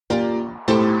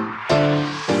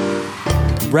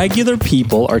regular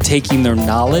people are taking their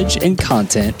knowledge and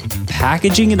content,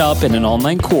 packaging it up in an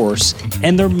online course,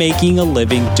 and they're making a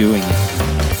living doing it.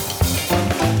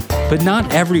 But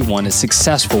not everyone is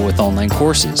successful with online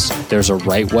courses. There's a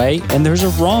right way and there's a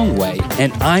wrong way,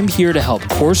 and I'm here to help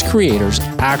course creators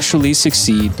actually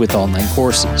succeed with online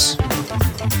courses.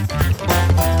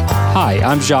 Hi,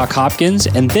 I'm Jacques Hopkins,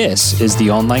 and this is the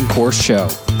Online Course Show.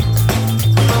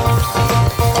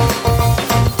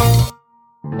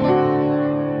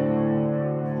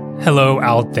 Hello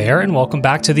out there, and welcome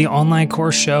back to the Online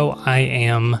Course Show. I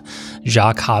am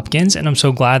Jacques Hopkins, and I'm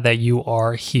so glad that you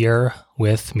are here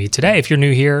with me today. If you're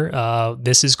new here,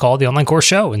 this is called the Online Course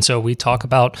Show, and so we talk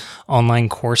about online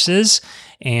courses.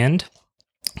 And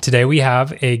today we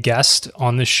have a guest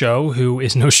on the show who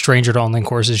is no stranger to online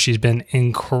courses. She's been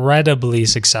incredibly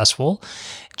successful.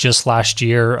 Just last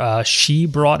year, she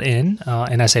brought in,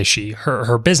 and I say she,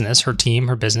 her business, her team,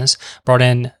 her business brought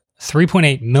in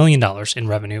 $3.8 million in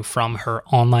revenue from her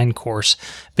online course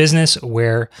business,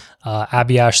 where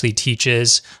Abbey actually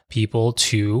teaches people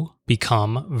to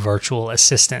become virtual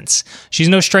assistants. She's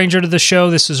no stranger to the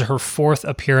show. This is her fourth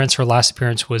appearance. Her last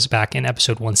appearance was back in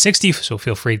episode 160, so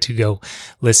feel free to go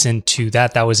listen to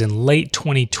that. That was in late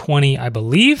 2020, I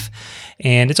believe.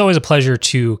 And it's always a pleasure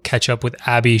to catch up with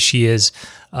Abbey. She is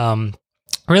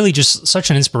really just such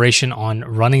an inspiration on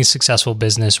running a successful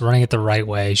business, running it the right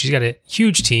way. She's got a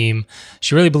huge team.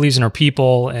 She really believes in her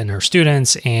people and her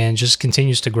students and just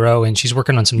continues to grow. And she's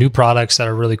working on some new products that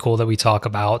are really cool that we talk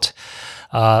about.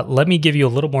 Let me give you a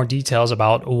little more details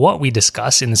about what we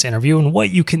discuss in this interview and what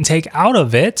you can take out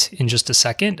of it in just a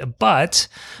second. But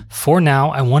for now,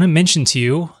 I want to mention to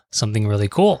you something really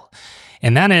cool.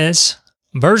 And that is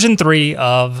Version 3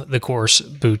 of the course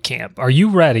bootcamp. Are you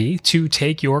ready to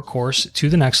take your course to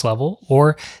the next level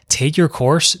or take your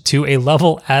course to a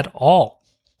level at all?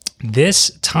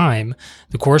 This time,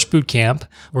 the course bootcamp,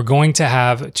 we're going to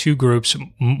have two groups,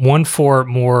 one for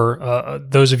more,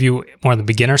 those of you more on the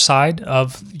beginner side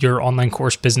of your online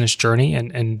course business journey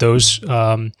and those,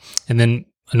 and then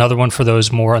another one for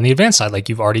those more on the advanced side, like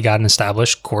you've already got an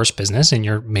established course business and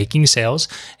you're making sales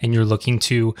and you're looking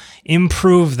to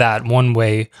improve that one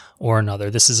way or another.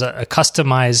 This is a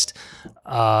customized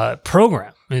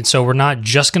program. And so we're not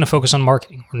just going to focus on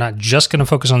marketing. We're not just going to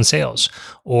focus on sales,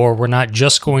 or we're not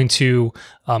just going to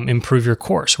improve your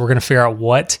course. We're going to figure out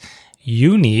what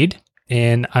you need,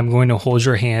 and I'm going to hold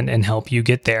your hand and help you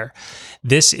get there.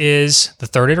 This is the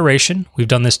third iteration. We've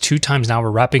done this 2 times now.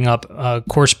 We're wrapping up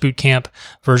Course Bootcamp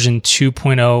version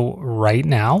 2.0 right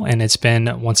now, and it's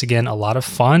been, once again, a lot of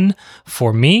fun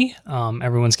for me.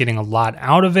 Everyone's getting a lot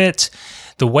out of it.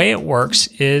 The way it works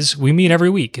is we meet every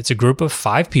week. It's a group of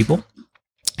 5 people,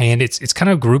 and it's kind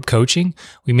of group coaching.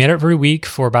 We meet every week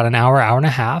for about an hour, hour and a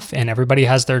half, and everybody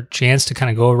has their chance to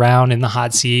kind of go around in the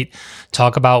hot seat,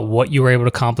 talk about what you were able to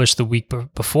accomplish the week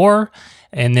before,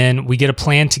 and then we get a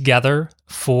plan together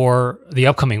for the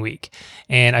upcoming week.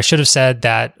 And I should have said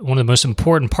that one of the most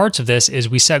important parts of this is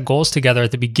we set goals together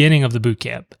at the beginning of the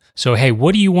bootcamp. So, hey,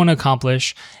 what do you want to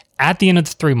accomplish at the end of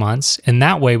the 3 months? And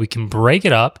that way we can break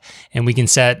it up and we can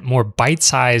set more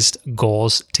bite-sized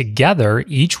goals together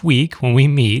each week when we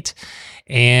meet,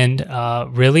 and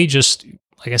really just,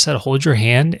 like I said, hold your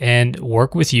hand and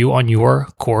work with you on your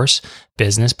course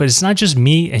business. But it's not just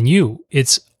me and you,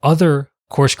 it's other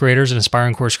course creators and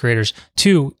aspiring course creators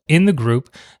too in the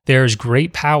group. There's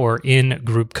great power in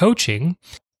group coaching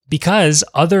because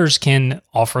others can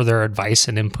offer their advice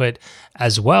and input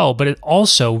as well, but it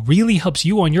also really helps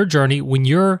you on your journey when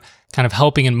you're kind of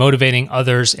helping and motivating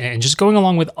others and just going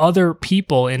along with other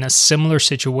people in a similar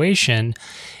situation.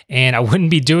 And I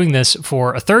wouldn't be doing this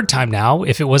for a third time now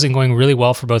if it wasn't going really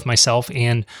well for both myself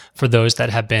and for those that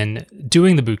have been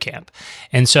doing the bootcamp.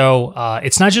 And so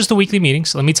it's not just the weekly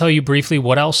meetings. Let me tell you briefly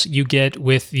what else you get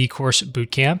with the course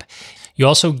bootcamp. You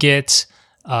also get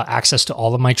access to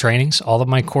all of my trainings, all of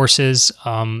my courses,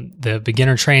 the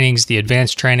beginner trainings, the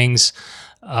advanced trainings,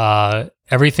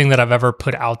 everything that I've ever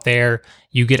put out there,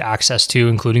 you get access to,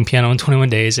 including Piano in 21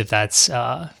 Days, if that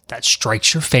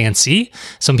strikes your fancy.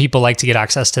 Some people like to get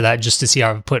access to that just to see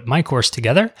how I've put my course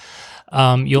together.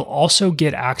 You'll also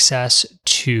get access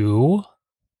to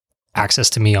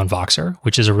me on Voxer,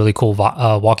 which is a really cool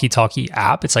walkie-talkie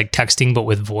app. It's like texting, but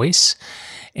with voice.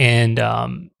 And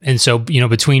so,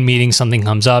 between meetings, something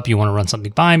comes up, you want to run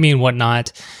something by me and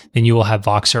whatnot, then you will have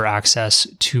Voxer access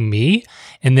to me.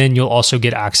 And then you'll also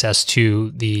get access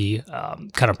to the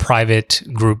kind of private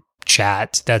group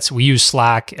chat. We use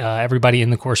Slack. Everybody in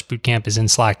the course bootcamp is in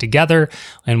Slack together,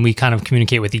 and we kind of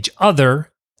communicate with each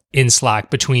other in Slack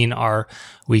between our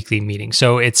weekly meetings.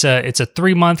 So it's a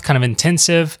 3-month kind of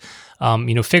intensive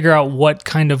Figure out what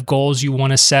kind of goals you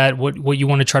want to set, what you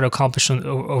want to try to accomplish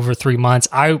over 3 months.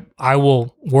 I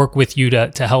will work with you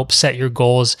to help set your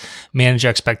goals, manage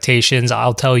expectations.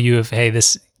 I'll tell you if, hey,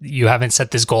 you haven't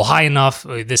set this goal high enough,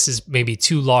 or this is maybe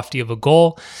too lofty of a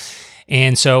goal.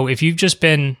 And so if you've just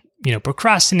been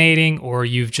procrastinating, or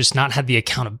you've just not had the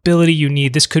accountability you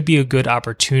need, this could be a good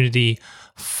opportunity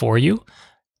for you.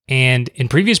 And in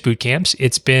previous boot camps,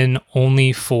 it's been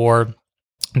only for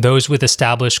those with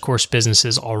established course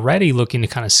businesses already looking to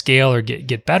kind of scale or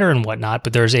get better and whatnot.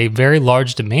 But there's a very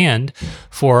large demand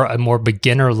for a more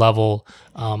beginner level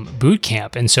boot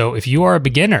camp. And so if you are a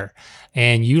beginner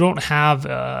and you don't have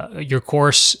your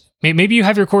course, maybe you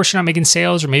have your course, you're not making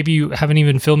sales, or maybe you haven't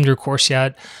even filmed your course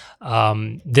yet,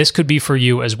 this could be for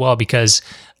you as well, because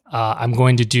I'm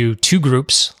going to do 2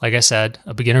 groups, like I said,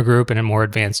 a beginner group and a more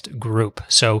advanced group.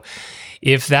 So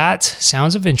if that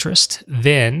sounds of interest,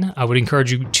 then I would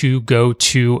encourage you to go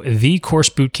to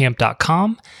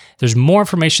thecoursebootcamp.com. There's more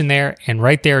information there, and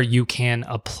right there you can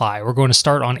apply. We're going to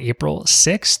start on April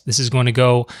 6th. This is going to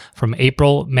go from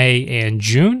April, May, and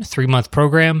June, 3-month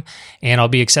program, and I'll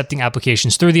be accepting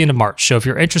applications through the end of March. So if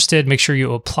you're interested, make sure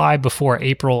you apply before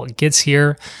April gets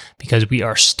here, because we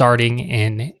are starting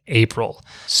in April.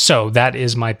 So that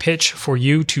is my pitch for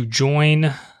you to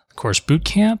join Course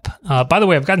Bootcamp. By the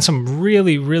way, I've gotten some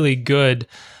really, really good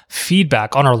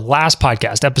feedback on our last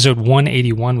podcast, episode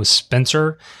 181 with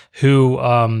Spencer, who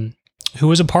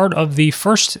was a part of the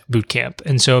first bootcamp.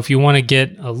 And so if you want to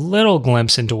get a little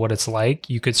glimpse into what it's like,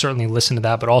 you could certainly listen to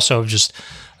that, but also just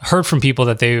heard from people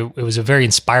that it was a very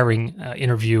inspiring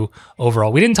interview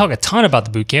overall. We didn't talk a ton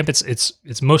about the bootcamp.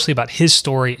 It's mostly about his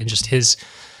story and just his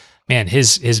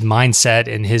mindset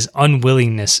and his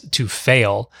unwillingness to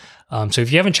fail. So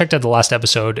if you haven't checked out the last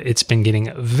episode, it's been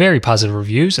getting very positive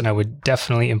reviews, and I would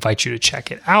definitely invite you to check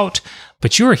it out.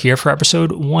 But you are here for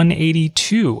episode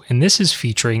 182, and this is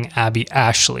featuring Abbey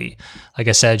Ashley. Like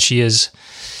I said, she's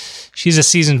a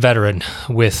seasoned veteran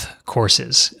with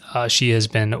courses. She has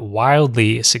been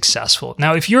wildly successful.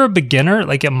 Now, if you're a beginner,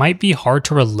 it might be hard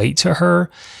to relate to her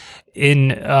in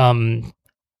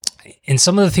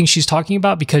some of the things she's talking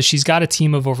about, because she's got a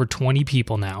team of over 20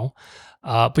 people now.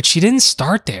 But she didn't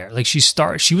start there.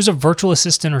 She was a virtual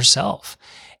assistant herself,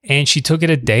 and she took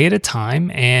it a day at a time.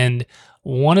 And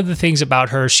one of the things about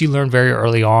her, she learned very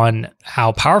early on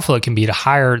how powerful it can be to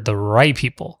hire the right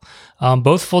people,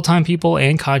 both full-time people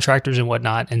and contractors and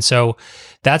whatnot. And so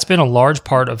that's been a large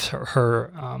part of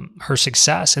her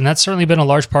success. And that's certainly been a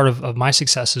large part of my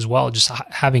success as well. Just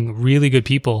having really good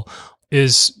people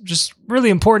is just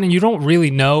really important. And you don't really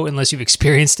know unless you've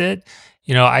experienced it.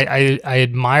 I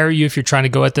admire you if you're trying to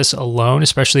go at this alone,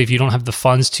 especially if you don't have the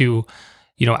funds to,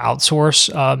 outsource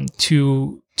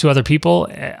to other people.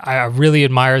 I really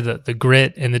admire the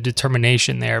grit and the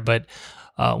determination there. But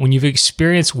when you've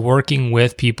experienced working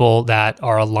with people that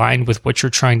are aligned with what you're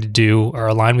trying to do, are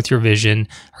aligned with your vision,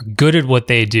 are good at what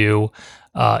they do,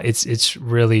 it's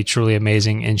really, truly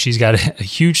amazing. And she's got a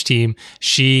huge team.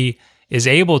 She is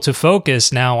able to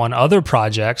focus now on other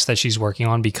projects that she's working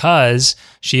on, because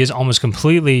she has almost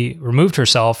completely removed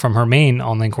herself from her main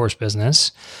online course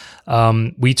business.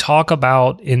 We talk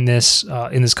about in this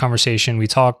conversation, we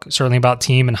talk certainly about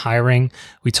team and hiring.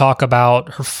 We talk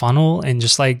about her funnel and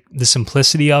just the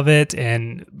simplicity of it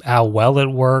and how well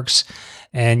it works.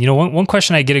 And one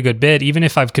question I get a good bit, even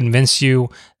if I've convinced you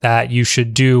that you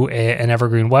should do an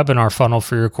evergreen webinar funnel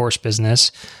for your course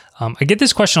business, I get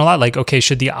this question a lot, okay,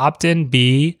 should the opt-in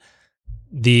be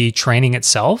the training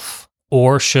itself,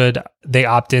 or should they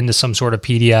opt into some sort of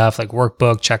PDF,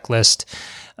 workbook, checklist,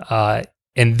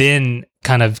 and then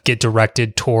kind of get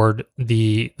directed toward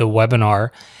the webinar?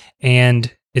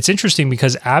 And it's interesting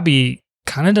because Abbey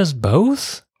kind of does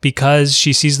both, because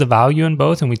she sees the value in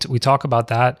both, and we talk about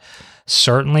that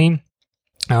certainly.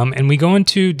 And we go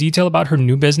into detail about her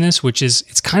new business, which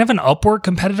it's kind of an Upwork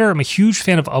competitor. I'm a huge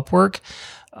fan of Upwork.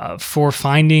 For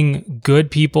finding good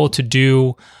people to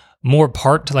do more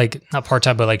not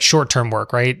part-time, but short-term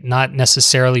work, right? Not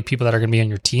necessarily people that are going to be on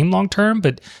your team long-term,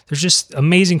 but there's just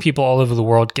amazing people all over the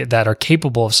world that are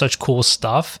capable of such cool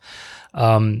stuff.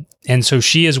 And so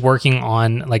she is working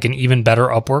on an even better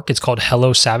Upwork. It's called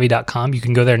hellosavvy.com. You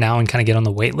can go there now and kind of get on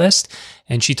the wait list.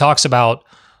 And she talks about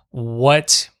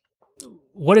what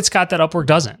it's got that Upwork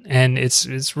doesn't. And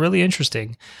it's really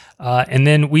interesting. And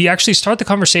then we actually start the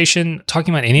conversation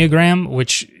talking about Enneagram,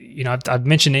 which, I've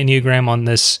mentioned Enneagram on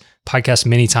this podcast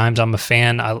many times. I'm a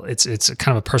fan. It's a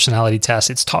kind of a personality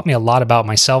test. It's taught me a lot about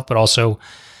myself, but also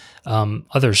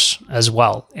others as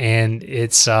well. And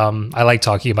I like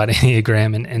talking about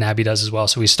Enneagram, and Abbey does as well.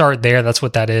 So we start there. That's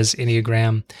what that is,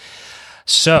 Enneagram.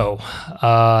 So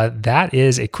that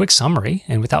is a quick summary.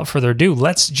 And without further ado,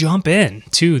 let's jump in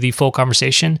to the full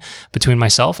conversation between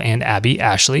myself and Abbey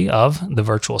Ashley of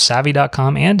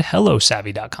thevirtualsavvy.com and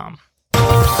hellosavvy.com.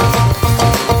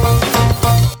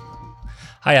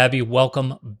 Hi, Abbey.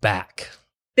 Welcome back.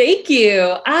 Thank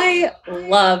you. I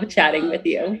love chatting with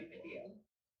you.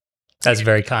 That's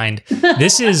very kind.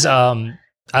 This is,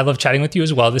 I love chatting with you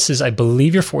as well. This is, I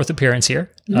believe, your fourth appearance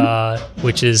here,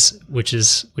 which is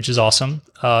awesome.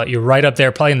 You're right up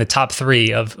there, probably in the top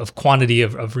three of quantity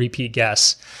of repeat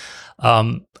guests.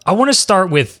 I want to start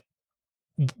with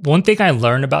one thing I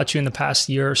learned about you in the past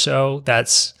year or so.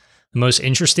 That's the most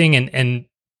interesting and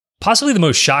possibly the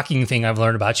most shocking thing I've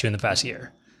learned about you in the past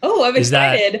year. Oh, I'm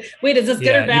excited. Wait, is this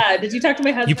good or bad? Did you talk to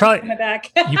my husband? You probably, my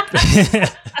back?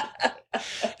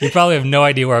 You probably have no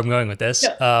idea where I'm going with this.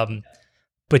 No.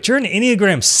 But you're an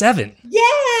Enneagram 7.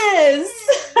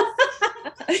 Yes.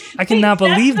 I cannot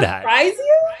believe that. Surprise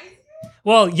you?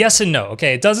 Well, yes and no.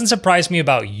 Okay, it doesn't surprise me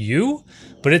about you,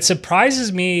 but it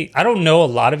surprises me. I don't know a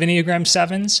lot of Enneagram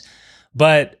 7s,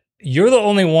 but you're the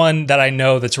only one that I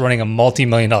know that's running a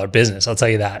multi-million-dollar business. I'll tell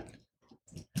you that.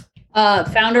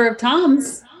 Founder of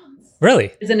Tom's.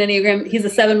 Really? Is an Enneagram. He's a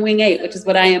 7-wing 8, which is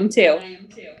what I am too.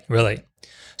 Really?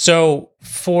 So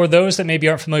for those that maybe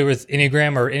aren't familiar with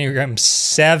Enneagram or Enneagram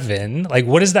 7, like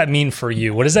what does that mean for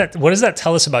you? What does that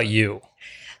tell us about you?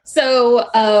 So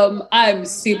I'm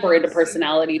super into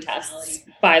personality tests,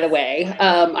 by the way.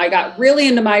 I got really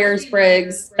into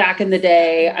Myers-Briggs back in the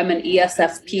day. I'm an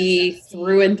ESFP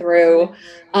through and through.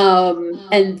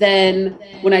 And then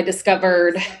when I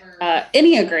discovered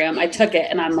Enneagram, I took it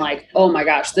and I'm like, oh my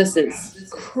gosh, this is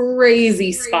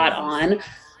crazy spot on.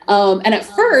 And at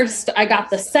first I got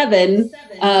the 7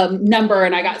 number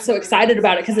and I got so excited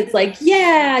about it because it's like,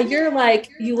 yeah, you're like,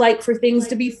 you like for things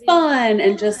to be fun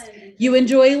and just you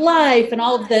enjoy life and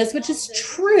all of this, which is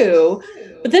true.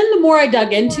 But then the more I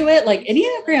dug into it, like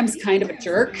Enneagram's kind of a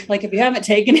jerk. Like if you haven't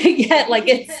taken it yet, like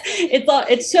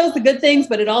it shows the good things,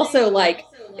 but it also like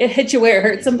it hits you where it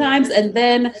hurts sometimes. And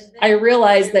then I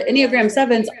realized that Enneagram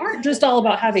 7s aren't just all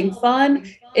about having fun.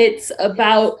 It's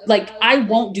about like, I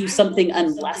won't do something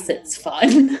unless it's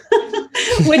fun,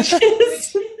 which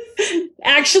is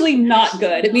actually not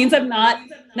good. It means I'm not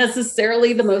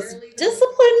necessarily the most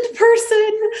disciplined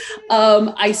person.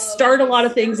 I start a lot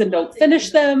of things and don't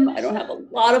finish them. I don't have a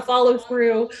lot of follow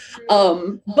through.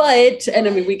 But I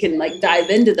mean, we can like dive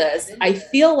into this. I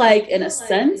feel like in a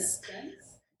sense,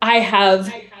 I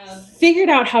have figured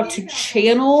out how to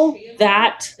channel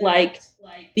that like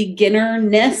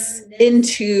beginnerness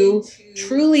into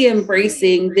truly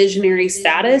embracing visionary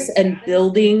status and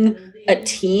building a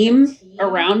team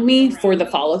around me for the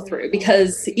follow through.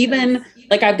 Because even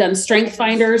like I've done strength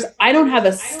finders, I don't have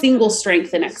a single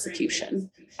strength in execution.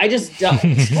 I just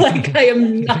don't. Like I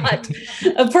am not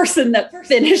a person that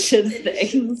finishes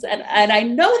things. And I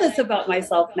know this about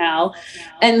myself now.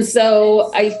 And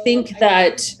so I think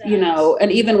that, you know,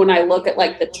 and even when I look at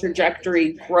like the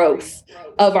trajectory growth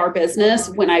of our business,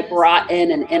 when I brought in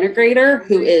an integrator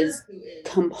who is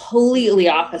completely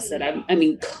opposite, I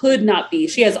mean, could not be,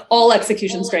 she has all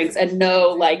execution strengths and no,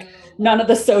 like none of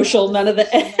the social, none of the,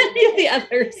 any of the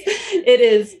others.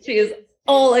 She is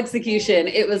all execution.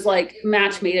 It was like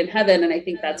match made in heaven. And I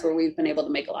think that's where we've been able to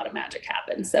make a lot of magic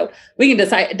happen. So we can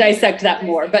dissect that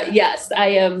more, but yes,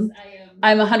 I'm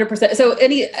 100%. So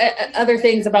any other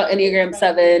things about Enneagram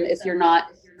 7, if you're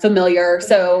not familiar.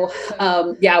 So,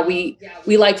 we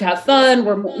like to have fun.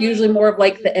 We're usually more of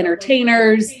like the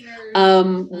entertainers.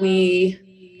 We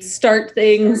start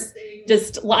things,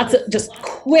 just lots of just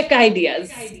quick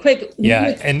ideas, quick.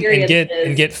 Yeah. And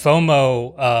get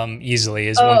FOMO, easily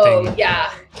is one thing.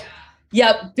 Yeah.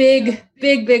 Yep. Big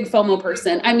FOMO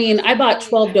person. I mean, I bought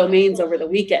 12 domains over the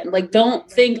weekend. Like, don't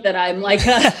think that I'm like,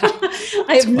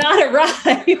 I have not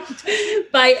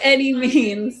arrived by any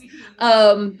means.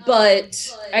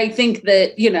 But I think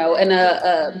that, you know, and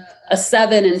a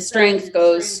 7 in strength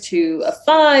goes to a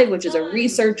 5, which is a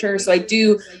researcher. So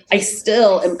I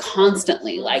still am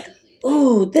constantly like,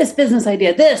 ooh, this business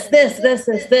idea, this,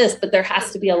 but there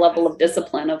has to be a level of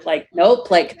discipline of like, nope,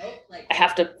 like I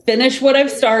have to finish what I've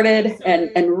started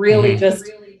and really just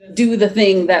do the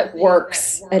thing that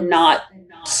works and not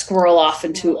squirrel off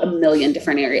into a million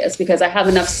different areas because I have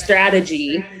enough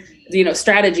strategy. You know,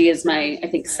 strategy is my, I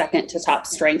think, second to top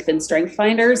strength in strength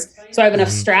finders. So I have enough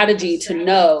strategy to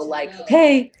know like,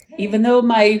 okay, even though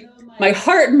my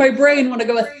heart and my brain want to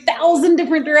go 1,000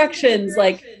 different directions,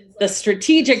 like the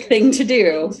strategic thing to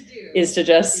do is to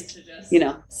just, you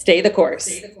know, stay the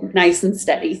course, nice and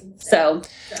steady. So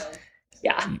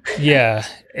Yeah. Yeah.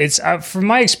 It's from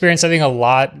my experience, I think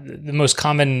the most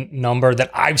common number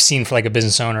that I've seen for like a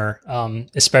business owner,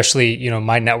 especially,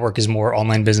 my network is more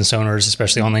online business owners,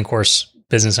 especially online course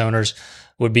business owners,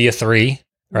 would be a 3,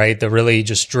 right? The really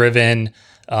just driven,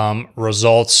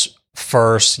 results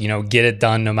first, get it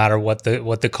done no matter what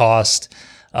the cost,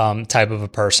 type of a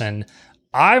person.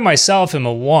 I myself am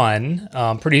a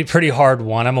 1, pretty hard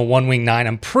 1. I'm a 1 wing 9.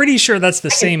 I'm pretty sure that's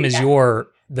the same as your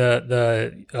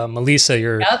Melissa.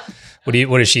 Yep.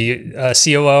 What is she?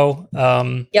 COO.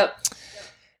 Yep.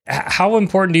 How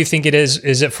important do you think it is?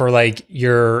 Is it for like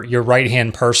your right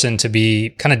hand person to be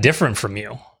kind of different from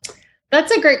you?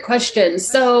 That's a great question.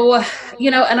 So,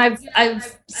 and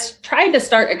I've tried to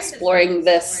start exploring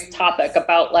this topic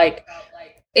about like,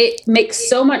 it makes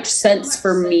so much sense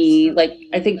for me. Like,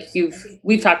 I think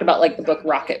we've talked about like the book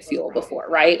Rocket Fuel before,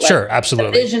 right? Like, sure.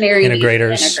 Absolutely. Visionary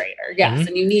Integrators. Integrator. Yes.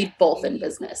 And you need both in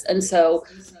business. And so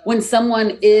when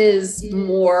someone is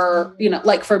more,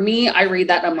 like for me, I read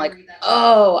that and I'm like,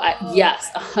 yes,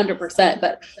 100%.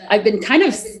 But I've been kind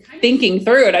of thinking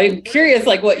through it. I'm curious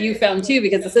like what you found too,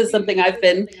 because this is something I've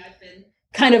been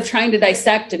kind of trying to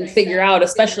dissect and figure out,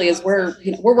 especially as we're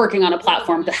working on a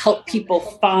platform to help people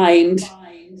find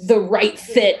the right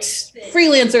fit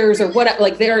freelancers or what,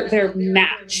 like their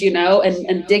match,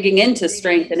 and digging into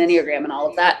strength and Enneagram and all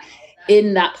of that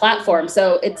in that platform.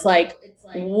 So it's like,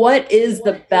 what is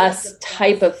the best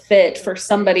type of fit for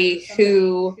somebody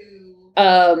who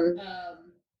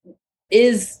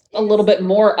is a little bit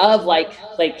more of like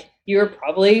you're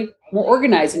probably more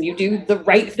organized and you do the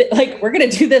right thing. Like, we're going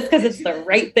to do this because it's the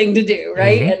right thing to do.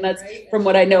 Right. Mm-hmm. And that's from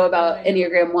what I know about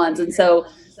Enneagram 1s. And so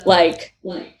like,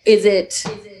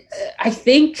 I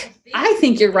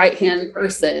think your right-hand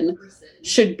person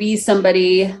should be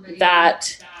somebody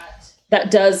that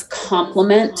does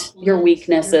complement your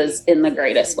weaknesses in the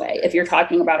greatest way, if you're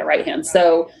talking about a right hand.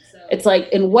 So it's like,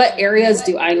 in what areas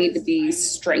do I need to be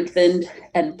strengthened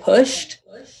and pushed?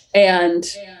 And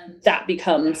that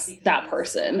becomes that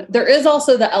person. There is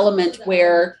also the element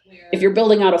where if you're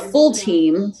building out a full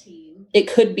team,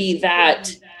 it could be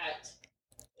that,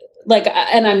 like,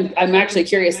 and I'm actually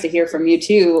curious to hear from you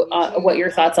too, what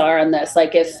your thoughts are on this.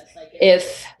 Like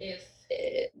if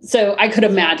so I could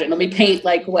imagine, let me paint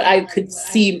like what I could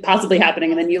see possibly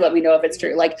happening. And then you let me know if it's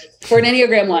true. Like for an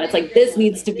Enneagram 1, it's like, this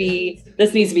needs to be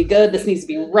good. This needs to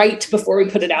be right before we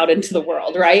put it out into the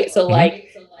world. Right. So like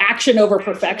action over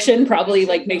perfection probably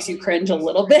like makes you cringe a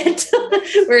little bit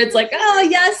where it's like, oh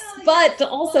yes, but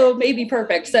also maybe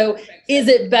perfect. So is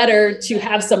it better to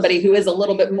have somebody who is a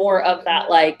little bit more of that,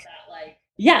 like,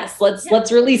 yes,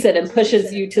 let's release it, and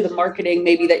pushes you to the marketing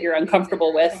maybe that you're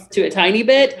uncomfortable with to a tiny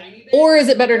bit? Or is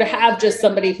it better to have just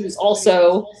somebody who's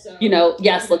also,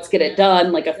 yes, let's get it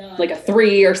done, like a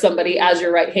 3 or somebody as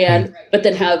your right hand, but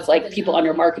then have like people on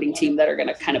your marketing team that are going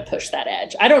to kind of push that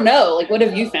edge? I don't know. Like, what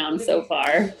have you found so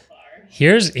far?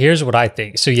 Here's what I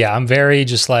think. So yeah, I'm very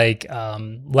just like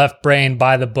left brain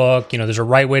by the book. There's a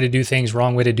right way to do things,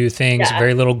 wrong way to do things,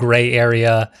 very little gray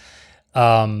area.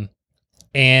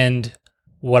 And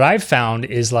what I've found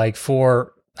is like,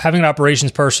 for having an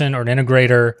operations person or an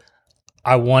integrator,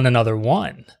 I want another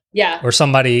 1. Yeah. Or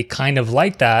somebody kind of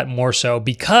like that, more so,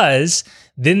 because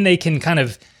then they can kind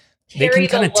of take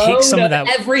some of that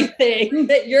everything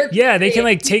that you're they can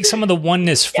like take some of the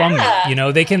oneness from me.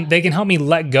 They can help me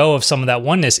let go of some of that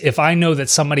oneness if I know that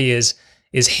somebody is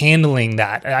handling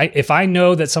that. If I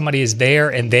know that somebody is there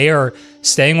and they are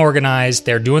staying organized,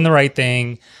 they're doing the right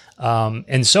thing,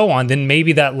 and so on, then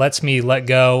maybe that lets me let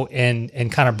go and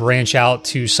kind of branch out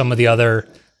to some of the other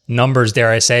numbers, dare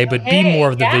I say, but be more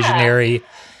of the visionary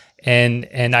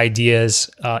and ideas,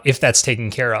 if that's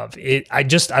taken care of. I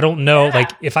don't know.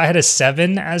 Like, if I had a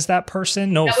 7 as that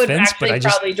person, no offense, but I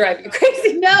just probably drive you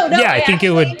crazy. No. Yeah, I think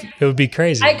it would be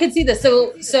crazy. I could see this.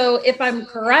 So if I'm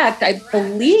correct, I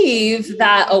believe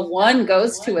that a 1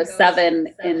 goes to a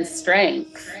 7 in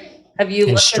strength. Have you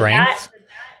looked at that?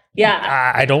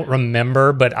 Yeah. I don't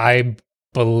remember, but I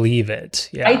believe it.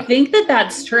 Yeah. I think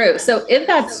that's true. So if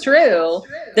that's true,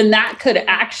 then that could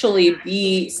actually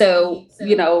be, so,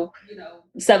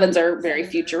 7s are very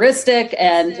futuristic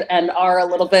and are a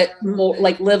little bit more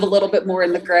like, live a little bit more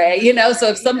in the gray, so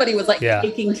if somebody was like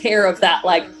taking care of that,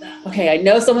 like, okay, I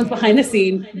know someone's behind the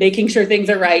scene, making sure things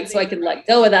are right, so I can let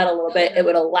go of that a little bit, it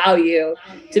would allow you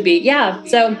to be,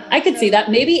 so I could see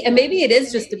that maybe it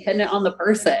is just dependent on the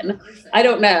person. I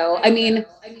don't know. I mean,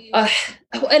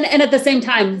 and at the same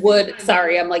time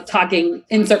I'm like talking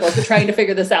in circles to trying to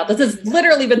figure this out. This has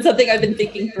literally been something I've been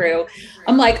thinking through.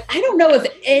 I'm like, I don't know if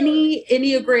any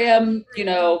Enneagram,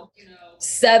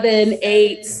 7,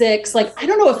 8, 6. Like, I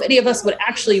don't know if any of us would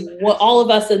actually, all of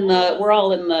us we're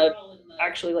all in the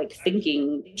actually like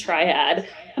thinking triad.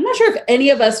 I'm not sure if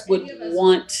any of us would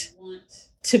want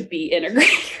to be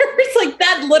integrators. Like,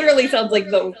 that literally sounds like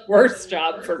the worst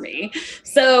job for me.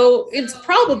 So you're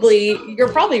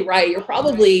probably right. You're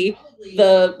probably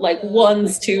the like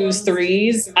 1s, 2s,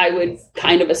 3s, I would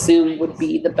kind of assume would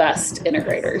be the best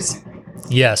integrators.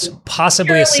 Yes,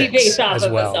 possibly a 6 based off as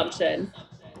of well. Assumption.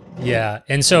 Yeah.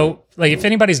 And so, like, if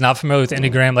anybody's not familiar with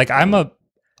Enneagram, like,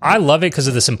 I love it because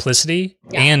of the simplicity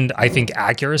and I think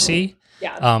accuracy.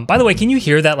 Yeah. By the way, can you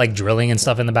hear that like drilling and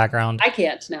stuff in the background? I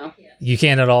can't, no. You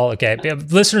can't at all? Okay.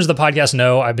 Listeners of the podcast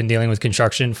know I've been dealing with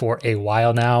construction for a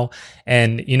while now.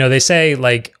 And, they say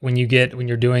like when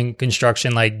you're doing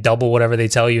construction, like double whatever they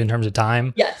tell you in terms of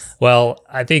time. Yes. Well,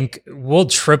 I think we'll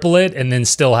triple it and then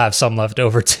still have some left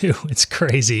over too. It's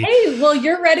crazy. Hey, well,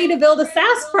 you're ready to build a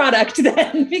SaaS product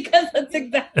then, because that's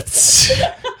exactly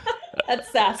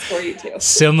that's SaaS for you too.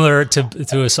 Similar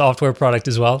to a software product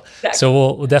as well. Exactly.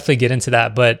 So we'll definitely get into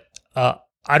that. But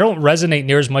I don't resonate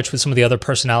near as much with some of the other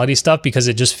personality stuff because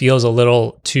it just feels a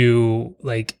little too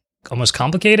like almost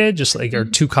complicated, just like or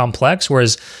too complex.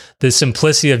 Whereas the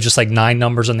simplicity of just like 9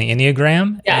 numbers on the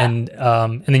Enneagram, and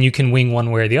then you can wing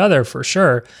one way or the other for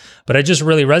sure. But I just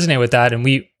really resonate with that. And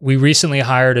we recently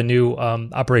hired a new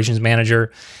operations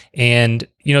manager, and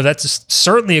that's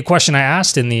certainly a question I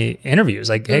asked in the interviews.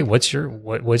 Like, hey, what's your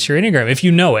Enneagram? If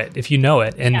you know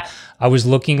it. And I was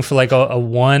looking for like a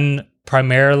 1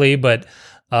 primarily, but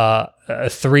a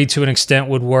 3 to an extent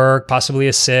would work, possibly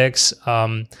a 6.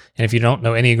 And if you don't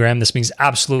know Enneagram, this means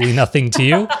absolutely nothing to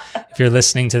you. If you're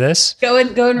listening to this, go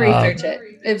and research it.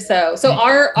 If so,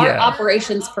 our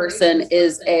operations person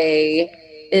is a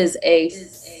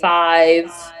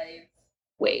 5.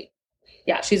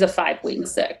 She's a 5 wing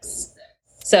 6.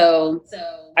 So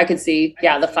I could see,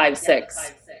 the 5,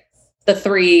 6. The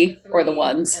 3 or the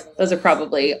 1s. Those are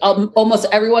probably almost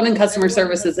everyone in customer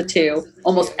service is a 2.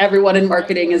 Almost everyone in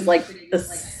marketing is like the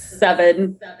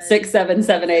 7, 6, 7,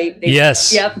 7, 8.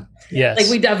 Yes. Yep. Yes. Like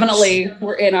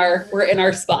we're in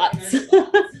our spots.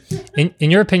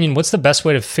 In your opinion, what's the best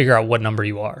way to figure out what number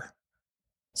you are?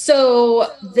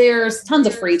 So there's tons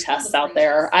of free tests out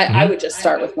there. I would just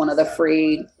start with one of the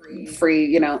free,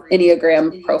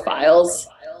 Enneagram profiles.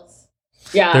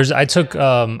 Yeah. I took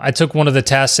one of the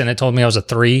tests and it told me I was a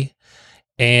 3,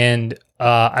 and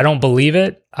I don't believe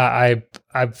it. I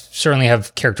certainly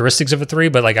have characteristics of a 3,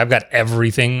 but like I've got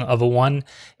everything of a 1.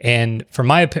 And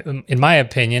in my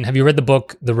opinion, have you read the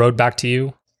book The Road Back to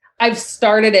You? I've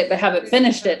started it but haven't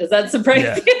finished it. Does that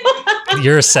surprise you?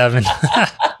 You're a 7.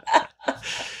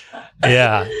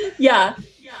 Yeah. Yeah.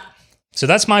 So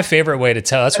that's my favorite way to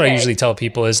tell. That's what I usually tell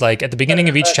people is like at the beginning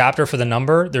of each chapter for the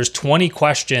number, there's 20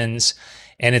 questions.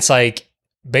 And it's like,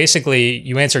 basically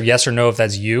you answer yes or no if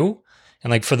that's you.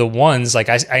 And like for the 1s, like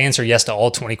I answer yes to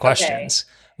all 20 questions.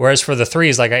 Okay. Whereas for the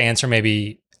 3s, like I answer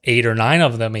maybe 8 or 9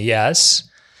 of them a yes.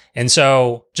 And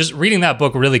so just reading that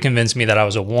book really convinced me that I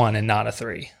was a 1 and not a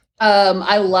 3.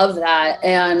 I love that.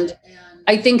 And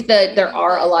I think that there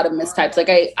are a lot of mistypes. Like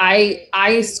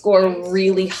I score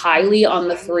really highly on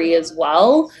the 3 as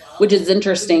well, which is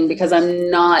interesting because I'm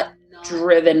not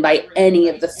driven by any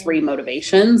of the 3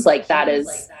 motivations. Like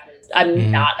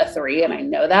I'm not a 3 and I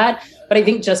know that, but I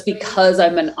think just because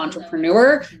I'm an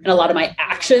entrepreneur and a lot of my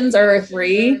actions are a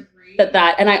 3,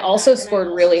 and I also scored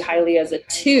really highly as a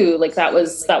 2. Like that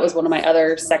was one of my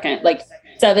other second, like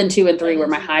 7, 2, and 3 were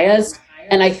my highest.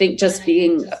 And I think just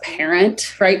being a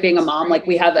parent, right? Being a mom, like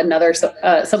we have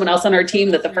someone else on our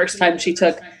team that the first time she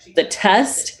took the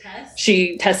test,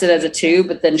 she tested as a 2,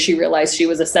 but then she realized she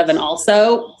was a 7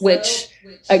 also, which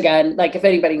again, like if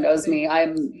anybody knows me,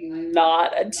 I'm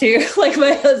not a 2. Like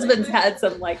my husband's had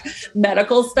some like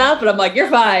medical stuff and I'm like, you're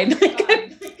fine.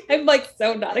 I'm like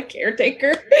so not a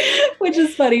caretaker, which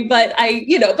is funny, but I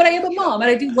am a mom and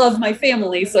I do love my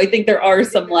family. So I think there are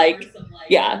some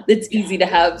it's easy to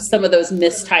have some of those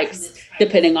mistypes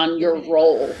depending on your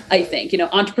role. I think,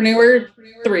 entrepreneur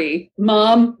 3,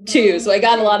 mom 2. So I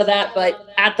got a lot of that, but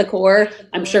at the core,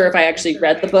 I'm sure if I actually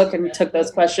read the book and took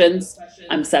those questions,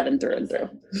 I'm 7 through and through.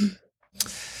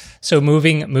 So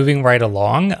moving right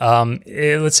along,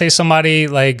 let's say somebody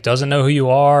like doesn't know who you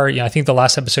are. I think the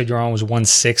last episode you're on was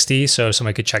 160, so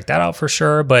somebody could check that out for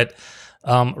sure. But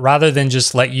rather than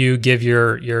just let you give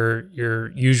your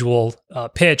usual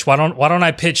pitch, why don't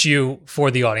I pitch you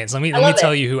for the audience? Let me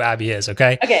tell you who Abbey is.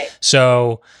 Okay. Okay.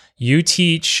 So you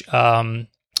teach.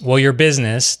 Your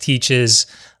business teaches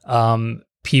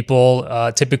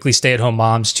people, typically stay-at-home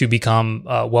moms, to become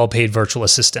well-paid virtual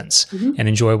assistants and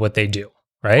enjoy what they do.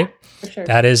 right? For sure.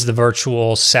 That is the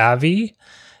Virtual Savvy.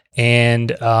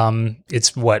 And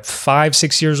it's what,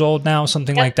 5-6 years old now,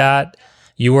 something like that.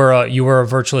 You were a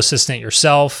virtual assistant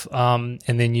yourself, and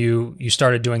then you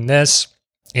started doing this,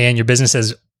 and your business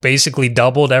has basically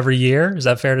doubled every year. Is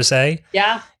that fair to say?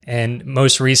 Yeah. And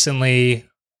most recently,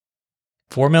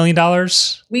 $4 million.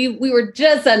 We were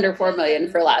just under 4 million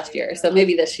for last year, so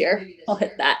maybe this year I'll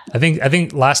hit that. I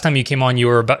think last time you came on, you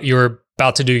were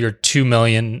about to do your 2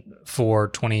 million for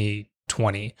 2020.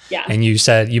 Yeah. And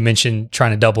you mentioned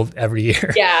trying to double every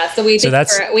year. Yeah. So we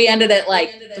ended at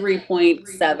like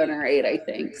 3.7 or 8, I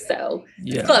think. So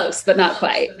close, but not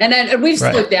quite. And we've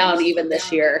slowed down even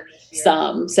this year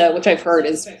some. So, which I've heard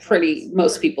is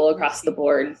most people across the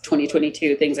board,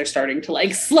 2022, things are starting to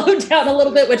like slow down a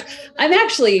little bit, which I'm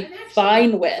actually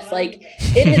fine with. Like,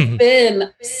 it has been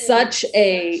such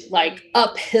a like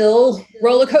uphill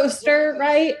roller coaster,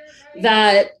 right?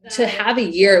 That to have a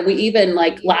year, we even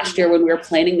like last year when we were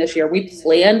planning this year, we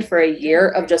planned for a year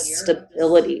of just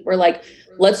stability. We're like,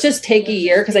 let's just take a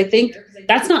year, because I think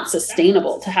that's not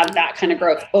sustainable to have that kind of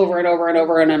growth over and over and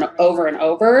over and over and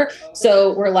over.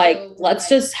 So we're like, let's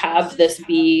just have this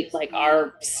be like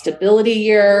our stability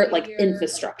year, like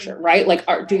infrastructure, right? Like,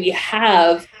 do we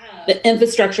have the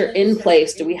infrastructure in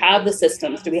place? Do we have the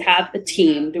systems? Do we have the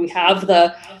team? Do we have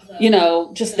the,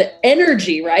 just the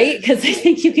energy, right? Because I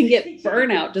think you can get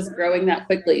burnout just growing that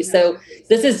quickly. So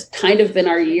this has kind of been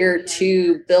our year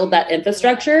to build that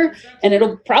infrastructure. And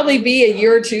it'll probably be a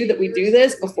year or two that we do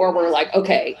this before we're like,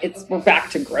 okay, we're back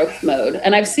to growth mode.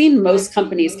 And I've seen most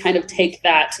companies kind of take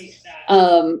that,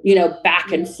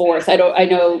 back and forth. I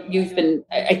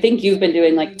think you've been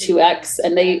doing like 2X,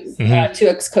 and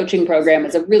 2X coaching program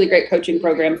is a really great coaching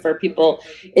program for people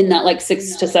in that like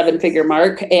 6 to 7 figure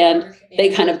mark. And they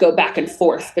kind of go back and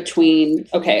forth between,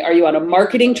 okay, are you on a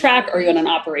marketing track or are you on an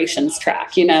operations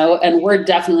track, and we're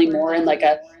definitely more in like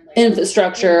a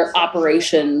infrastructure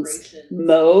operations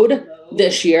mode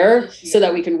this year so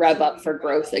that we can rev up for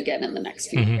growth again in the next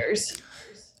few years.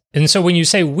 And so when you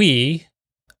say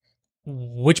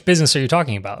which business are you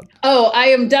talking about? Oh, I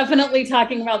am definitely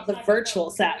talking about the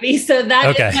Virtual Savvy. So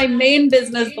that is my main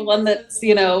business, the one that's,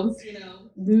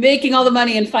 making all the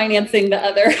money and financing the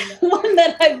other one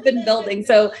that I've been building.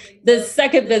 So the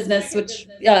second business, which,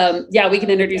 we can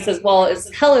introduce as well,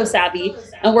 is Hello Savvy.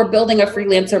 And we're building a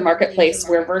freelancer marketplace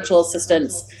where virtual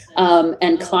assistants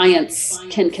and clients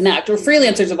can connect, or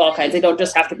freelancers of all kinds. They don't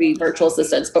just have to be virtual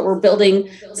assistants, but we're building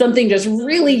something just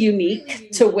really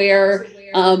unique to where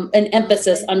an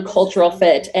emphasis on cultural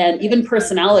fit and even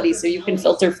personality. So you can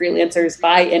filter freelancers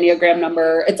by Enneagram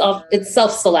number. It's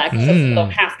self-select, so you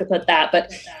don't have to put that,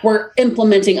 but we're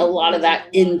implementing a lot of that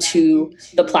into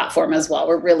the platform as well.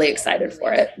 We're really excited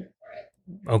for it.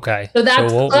 Okay. So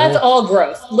that's all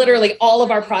growth. Literally all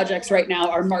of our projects right now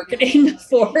are marketing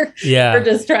for, we're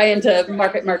just trying to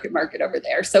market over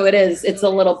there. So it's a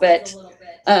little bit,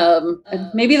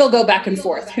 maybe they'll go back and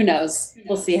forth. Who knows?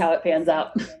 We'll see how it pans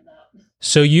out.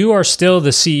 So you are still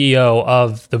the CEO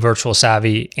of the Virtual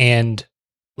Savvy and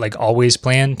like always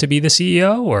plan to be the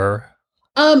CEO, or?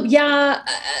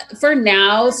 For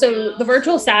now. So the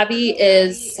Virtual Savvy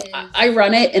I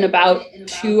run it in about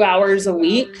 2 hours a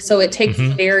week. So it takes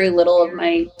very little of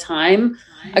my time.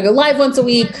 I go live once a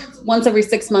week. Once every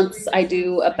 6 months, I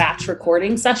do a batch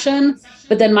recording session.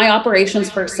 But then my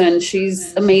operations person,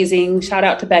 she's amazing. Shout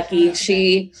out to Becky.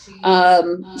 She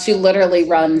literally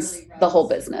runs the whole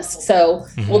business. So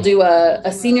we'll do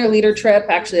a senior leader trip.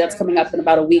 Actually, that's coming up in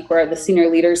about a week, where the senior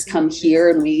leaders come here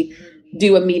and we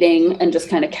do a meeting and just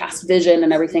kind of cast vision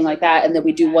and everything like that. And then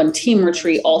we do one team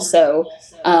retreat also,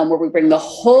 where we bring the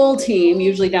whole team,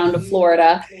 usually down to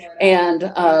Florida,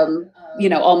 and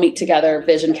all meet together,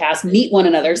 vision cast, meet one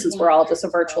another, since we're all just a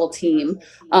virtual team.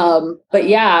 So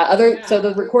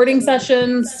the recording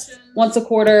sessions once a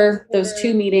quarter, those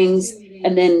 2 meetings,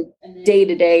 and then day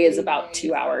to day is about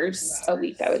 2 hours a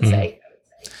week, I would say.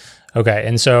 Okay.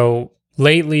 And so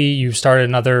lately you've started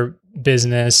another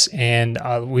business, and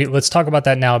let's talk about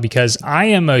that now, because I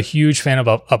am a huge fan of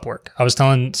Upwork. I was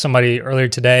telling somebody earlier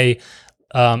today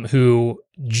who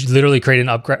literally created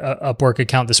an Upwork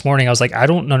account this morning. I was like, I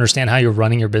don't understand how you're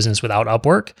running your business without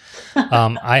Upwork.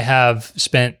 I have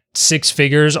spent 6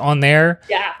 figures on there.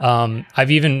 Yeah. I've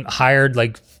even hired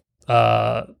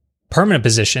permanent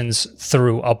positions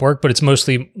through Upwork, but it's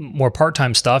mostly more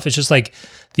part-time stuff. It's just like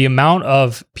the amount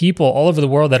of people all over the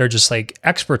world that are just like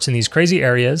experts in these crazy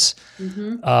areas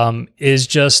is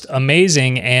just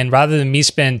amazing. And rather than me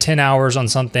spend 10 hours on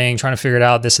something, trying to figure it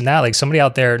out, this and that, like somebody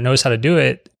out there knows how to do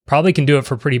it, probably can do it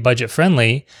for pretty budget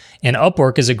friendly. And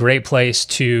Upwork is a great place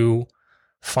to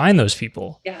find those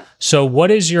people. Yeah. So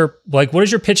what is your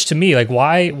pitch to me? Like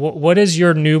what does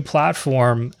your new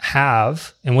platform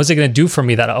have, and what's it going to do for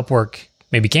me that Upwork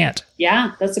maybe can't?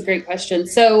 Yeah, that's a great question.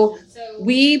 So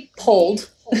we polled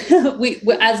we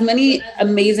as many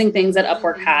amazing things that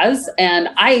Upwork has. And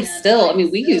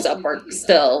we use Upwork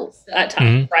still at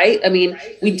times, right? I mean,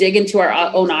 we dig into our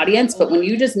own audience, but when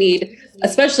you just need,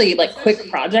 especially like quick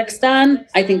projects done,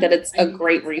 I think that it's a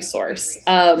great resource.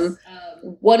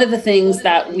 One of the things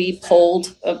that we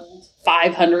polled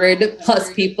 500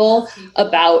 plus people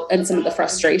about, and some of the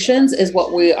frustrations, is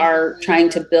what we are trying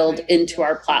to build into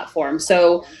our platform.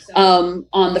 So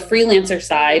on the freelancer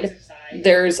side,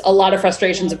 there's a lot of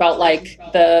frustrations about like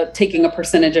the taking a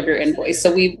percentage of your invoice.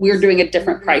 So we're doing a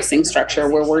different pricing structure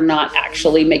where we're not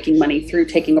actually making money through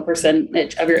taking a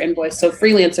percentage of your invoice. So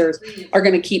freelancers are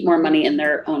going to keep more money in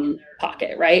their own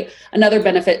pocket, right? Another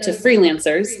benefit to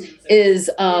freelancers is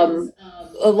a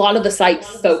lot of the site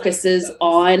focuses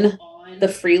on the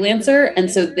freelancer.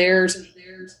 And so there's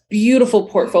beautiful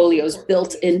portfolios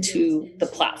built into the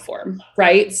platform,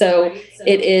 right? So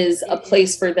it is a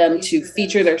place for them to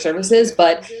feature their services.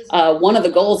 But one of the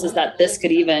goals is that this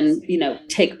could even,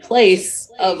 take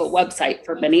place of a website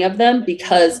for many of them,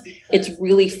 because it's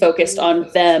really focused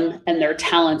on them and their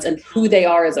talents and who they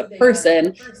are as a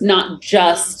person, not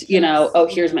just,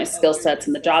 here's my skill sets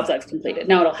and the jobs I've completed.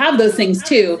 Now it'll have those things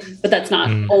too, but that's not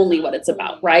only what it's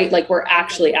about, right? Like we're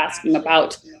actually asking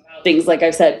about things, like I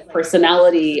said,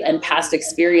 personality and past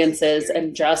experiences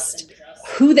and just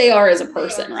who they are as a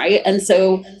person, right? And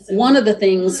so one of the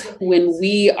things when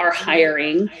we are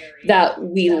hiring that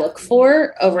we look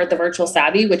for over at the Virtual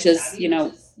Savvy, which is,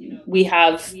 we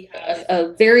have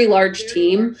a very large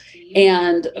team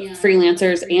and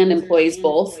freelancers and employees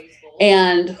both.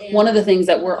 And one of the things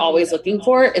that we're always looking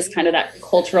for is kind of that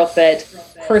cultural fit,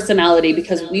 personality,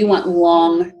 because we want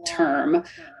long-term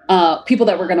people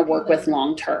that we're going to work with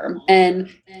long term. And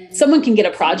someone can get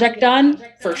a project done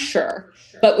for sure.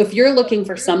 But if you're looking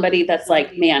for somebody that's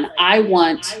like, man, I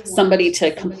want somebody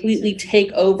to completely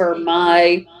take over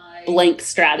my blank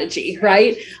strategy,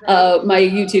 right? My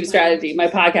YouTube strategy, my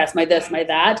podcast, my this, my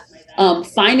that.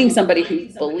 Finding somebody who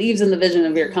believes in the vision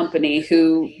of your company,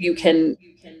 who you can,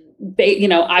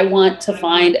 I want to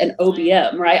find an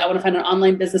OBM, right? I want to find an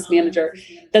online business manager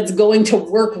that's going to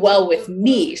work well with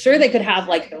me. Sure, they could have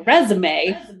like the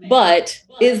resume, but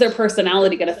is their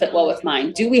personality going to fit well with mine?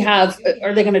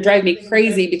 Are they going to drive me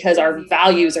crazy because our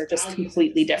values are just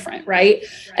completely different, right?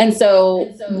 And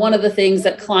so one of the things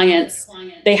that clients,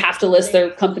 they have to list their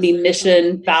company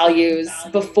mission, values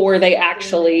before they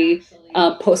actually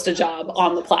post a job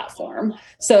on the platform.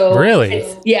 So really,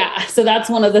 so that's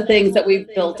one of the things that we've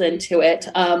built into it.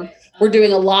 We're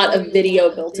doing a lot of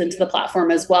video built into the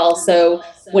platform as well. So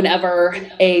whenever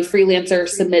a freelancer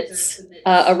submits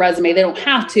a resume, they don't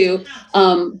have to,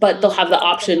 but they'll have the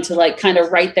option to like kind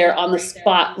of right there on the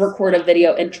spot record a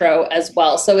video intro as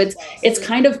well. So it's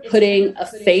kind of putting a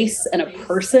face and a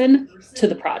person to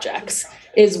the projects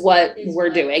is what we're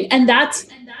doing. And that's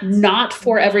not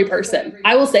for every person.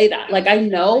 I will say that. Like, I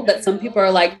know that some people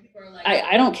are like,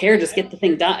 I don't care, just get the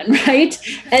thing done, right?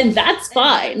 And that's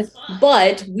fine.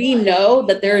 But we know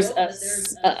that there's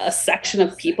a section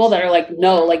of people that are like,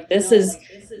 no, like this is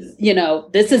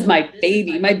my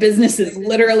baby. My business is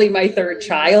literally my third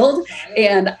child.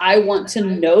 And I want to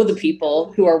know the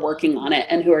people who are working on it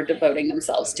and who are devoting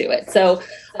themselves to it. So,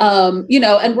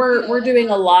 and we're doing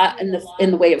a lot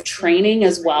in the way of training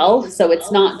as well. So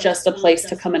it's not just a place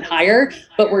to come and hire,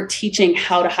 but we're teaching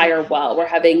how to hire well. We're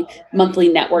having monthly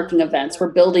networking events.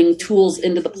 We're building tools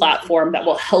into the platform that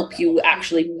will help you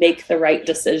actually make the right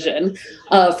decision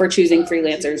for choosing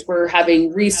freelancers. We're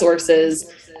having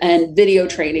resources and video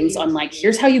trainings on like,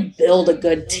 here's how you build a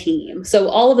good team. So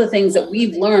all of the things that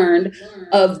we've learned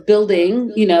of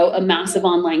building, a massive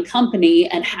online company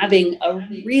and having a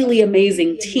really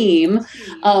amazing team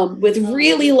with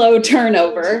really low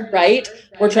turnover, right?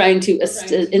 We're trying to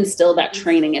instill that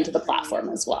training into the platform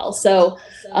as well. So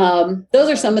those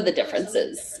are some of the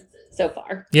differences so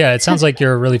far. Yeah, it sounds like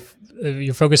you're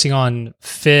focusing on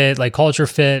fit, like culture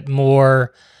fit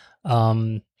more.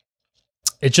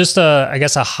 It's just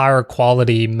a higher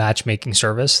quality matchmaking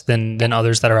service than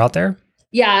others that are out there.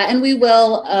 Yeah, and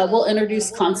we'll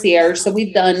introduce concierge. So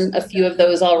we've done a few of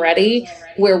those already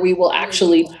where we will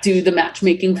actually do the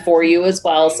matchmaking for you as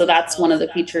well. So that's one of the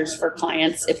features for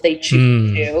clients if they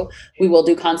choose to. We will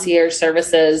do concierge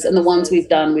services, and the ones we've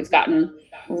done, we've gotten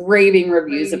raving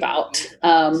reviews about.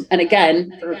 And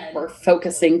again, we're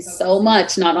focusing so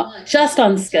much, not just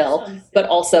on skill, but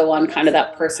also on kind of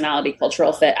that personality,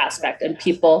 cultural fit aspect. And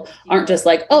people aren't just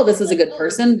like, oh, this is a good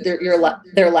person.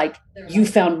 They're like, you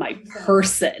found my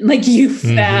person. Like you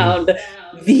found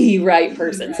the right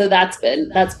person. So that's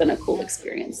been a cool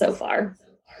experience so far.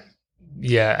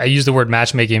 Yeah. I use the word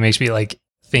matchmaking. It makes me like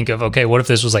think of, okay, what if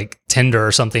this was like Tinder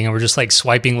or something and we're just like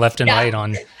swiping left and right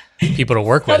on people to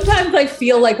work with? Sometimes I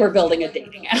feel like we're building a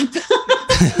dating app.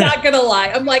 Not gonna lie.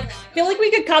 I'm like, I feel like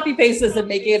we could copy paste this and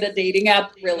make it a dating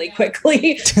app really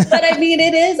quickly. But I mean,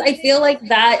 it is. I feel like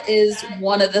that is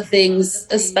one of the things,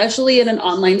 especially in an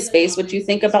online space, which you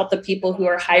think about the people who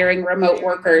are hiring remote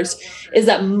workers, is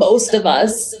that most of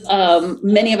us,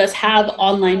 many of us have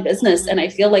online business. And I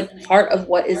feel like part of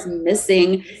what is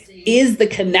missing is the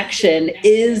connection,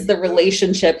 is the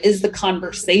relationship, is the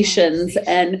conversations.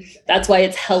 And that's why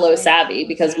it's hello savvy,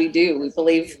 because we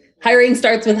believe hiring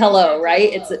starts with hello,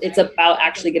 right? It's about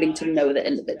actually getting to know the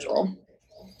individual.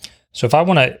 So if I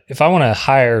want to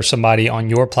hire somebody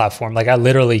on your platform, like I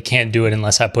literally can't do it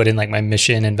unless I put in like my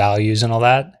mission and values and all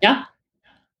that. Yeah.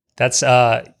 That's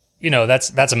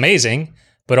that's amazing,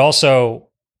 but also,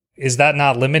 is that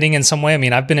not limiting in some way? I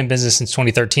mean, I've been in business since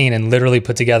 2013 and literally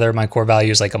put together my core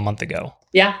values like a month ago.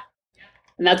 Yeah.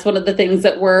 And that's one of the things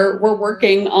that we're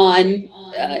working on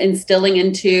instilling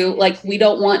into, like, we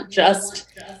don't want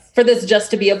for this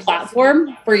just to be a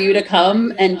platform for you to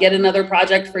come and get another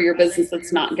project for your business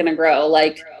that's not going to grow.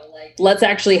 Like, let's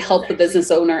actually help the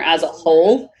business owner as a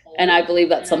whole. And I believe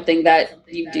that's something that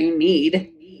you do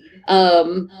need.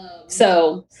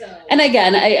 So, and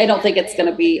again, I don't think it's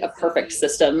going to be a perfect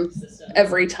system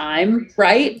every time,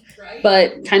 right?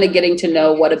 But kind of getting to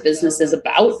know what a business is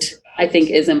about, I think,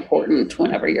 is important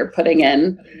whenever you're putting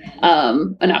in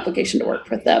an application to work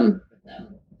with them.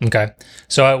 Okay.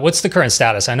 So what's the current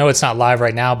status? I know it's not live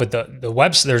right now, but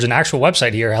there's an actual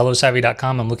website here,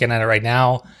 hellosavvy.com. I'm looking at it right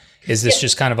now. Is this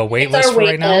just kind of a wait list for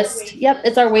right now? Yep,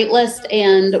 it's our wait list,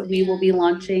 and we will be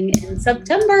launching in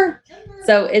September.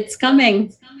 So it's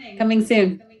coming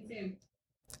soon.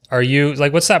 Are you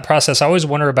like, what's that process? I always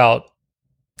wonder about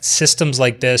systems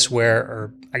like this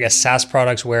or I guess SaaS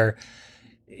products where,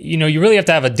 you really have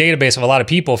to have a database of a lot of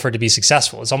people for it to be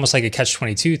successful. It's almost like a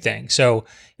catch-22 thing. So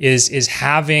is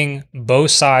having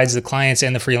both sides, the clients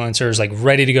and the freelancers, like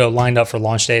ready to go, lined up for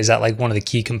launch day, is that like one of the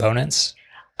key components?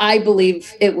 I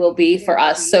believe it will be for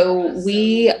us. So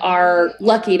we are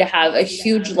lucky to have a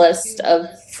huge list of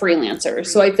freelancers.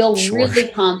 So I feel really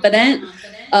confident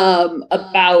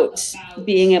about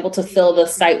being able to fill the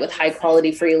site with high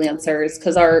quality freelancers,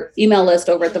 because our email list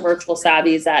over at the Virtual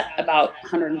Savvy is at about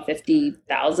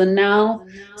 150,000 now.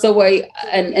 So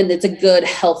and it's a good,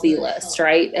 healthy list,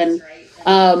 right? And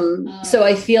so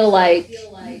I feel like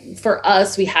for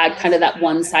us, we had kind of that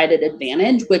one-sided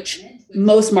advantage, which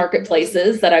most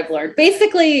marketplaces that I've learned,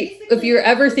 basically, if you're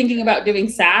ever thinking about doing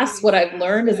SaaS, what I've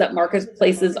learned is that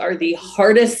marketplaces are the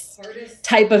hardest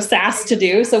type of SaaS to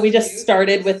do. So we just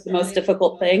started with the most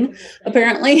difficult thing,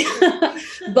 apparently.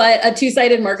 But a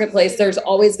two-sided marketplace, there's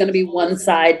always going to be one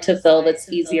side to fill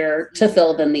that's easier to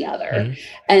fill than the other. Mm-hmm.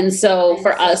 And so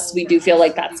for us, we do feel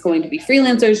like that's going to be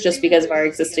freelancers just because of our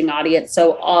existing audience.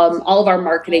 So all of our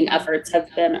marketing efforts have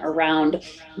been around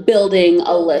building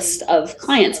a list of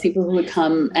clients, people who would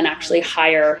come and actually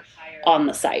hire on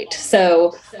the site.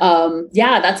 So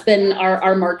that's been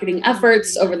our marketing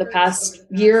efforts over the past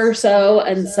year or so.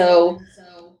 And so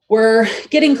we're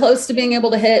getting close to being able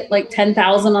to hit like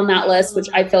 10,000 on that list, which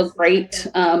I feel great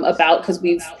about, because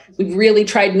we've really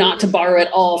tried not to borrow it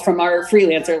all from our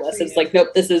freelancer list. It's like,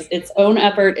 nope, this is its own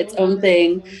effort, its own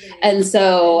thing. And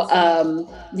so,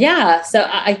 so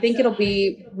I think it'll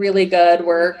be really good.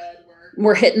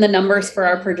 We're hitting the numbers for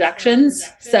our projections.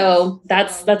 So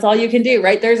that's all you can do,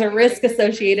 right? There's a risk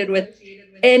associated with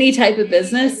any type of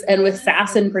business, and with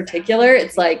SaaS in particular,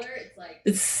 it's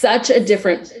such a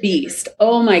different beast.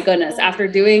 Oh my goodness. After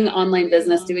doing online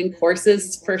business, doing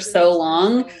courses for so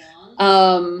long,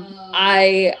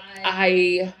 I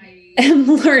am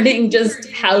learning just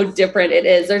how different it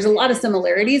is. There's a lot of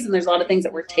similarities and there's a lot of things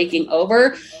that we're taking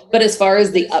over. But as far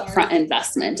as the upfront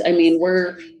investment, I mean,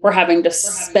 we're having to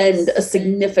spend a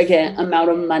significant amount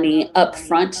of money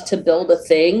upfront to build a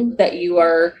thing that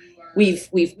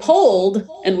we've polled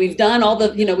and we've done all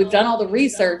the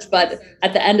research, but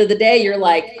at the end of the day, you're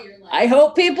like, I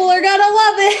hope people are going to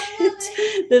love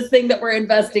it. This thing that we're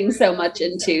investing so much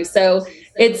into. So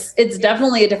it's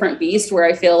definitely a different beast, where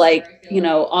I feel like,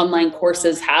 online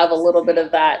courses have a little bit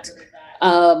of that.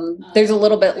 There's a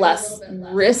little bit less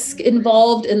risk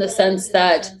involved, in the sense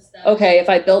that, okay, if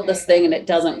I build this thing and it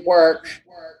doesn't work,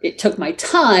 it took my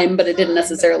time, but it didn't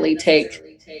necessarily take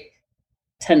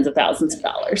tens of thousands of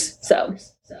dollars. So,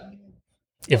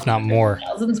 if not more,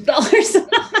 thousands of dollars.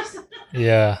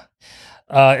 Yeah.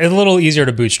 It's a little easier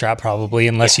to bootstrap probably,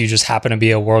 unless you just happen to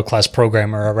be a world-class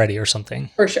programmer already or something.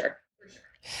 For sure.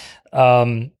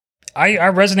 I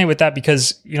resonate with that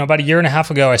because, about a year and a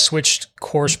half ago, I switched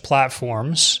course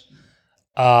platforms,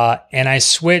 and I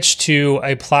switched to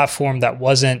a platform that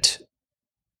wasn't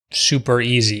super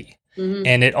easy. Mm-hmm.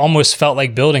 And it almost felt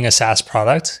like building a SaaS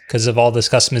product because of all the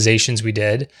customizations we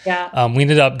did. Yeah. We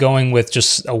ended up going with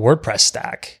just a WordPress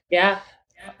stack. Yeah.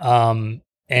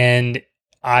 And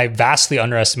I vastly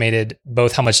underestimated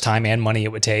both how much time and money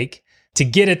it would take to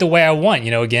get it the way I want.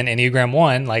 Again, Enneagram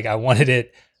 1, like I wanted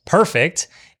it perfect.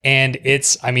 And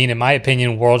it's, in my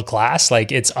opinion, world-class.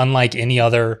 Like it's unlike any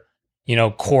other,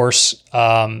 course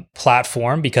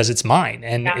platform because it's mine.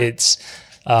 And it's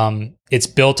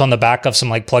built on the back of some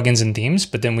like plugins and themes,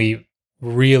 but then we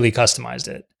really customized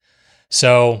it.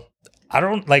 So I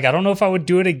don't know if I would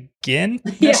do it again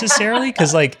necessarily.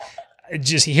 Because like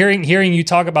just hearing you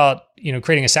talk about,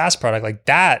 creating a SaaS product like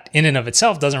that in and of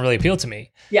itself doesn't really appeal to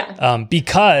me. Yeah.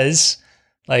 Because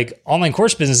like online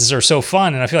course businesses are so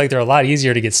fun and I feel like they're a lot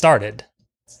easier to get started.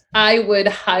 I would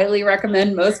highly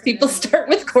recommend most people start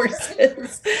with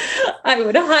courses. I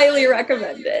would highly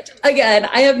recommend it. Again,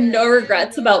 I have no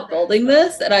regrets about building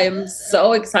this and I am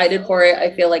so excited for it.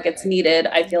 I feel like it's needed.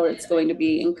 I feel it's going to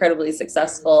be incredibly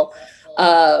successful.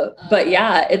 But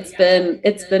yeah, it's been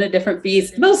a different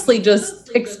beast, mostly just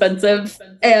expensive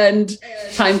and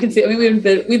time consuming.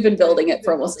 We've been building it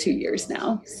for almost 2 years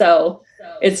now. So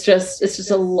it's just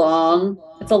a long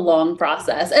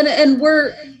process. And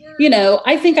we're,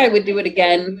 I think I would do it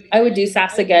again. I would do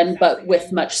SaaS again, but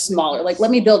with much smaller, like,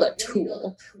 let me build a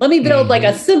tool. Let me build like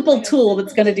a simple tool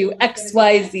that's going to do X,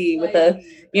 Y, Z with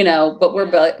but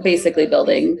we're basically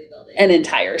building an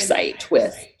entire site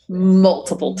with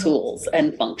multiple tools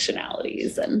and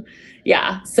functionalities. And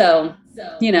so,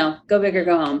 go big or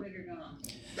go home.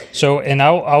 So, and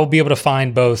I'll be able to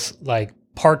find both like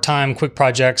part-time quick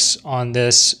projects on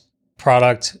this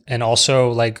product and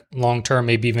also like long-term,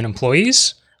 maybe even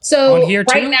employees. So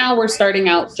right now we're starting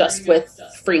out just with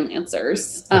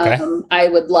freelancers. Okay. I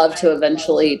would love to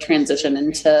eventually transition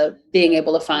into being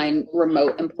able to find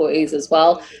remote employees as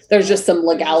well. There's just some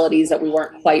legalities that we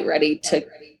weren't quite ready to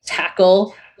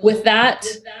tackle with that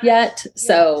yet.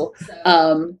 So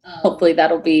hopefully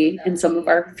that'll be in some of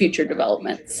our future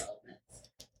developments.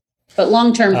 But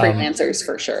long-term freelancers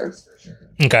for sure.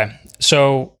 Okay.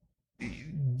 So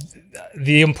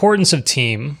the importance of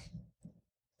team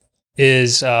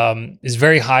is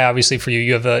very high, obviously, for you.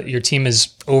 You have your team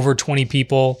is over 20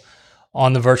 people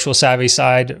on the Virtual Savvy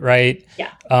side, right?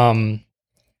 Yeah. I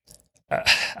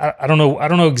don't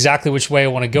know exactly which way I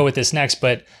want to go with this next,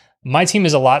 but my team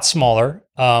is a lot smaller,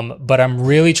 but I'm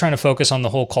really trying to focus on the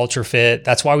whole culture fit.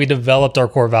 That's why we developed our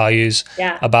core values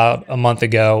about a month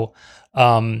ago.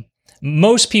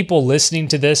 Most people listening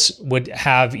to this would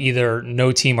have either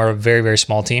no team or a very, very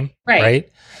small team, right?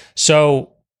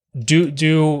 So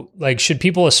should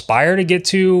people aspire to get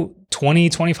to 20,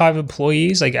 25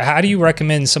 employees? Like, how do you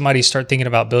recommend somebody start thinking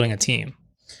about building a team?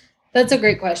 That's a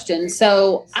great question.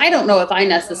 So I don't know if I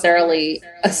necessarily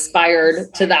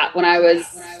aspired to that when I was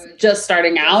just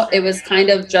starting out. It was kind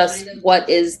of just what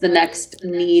is the next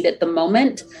need at the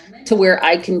moment to where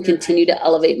I can continue to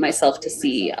elevate myself to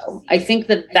CEO. I think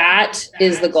that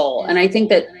is the goal. And I think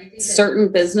that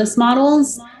certain business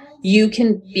models, you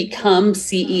can become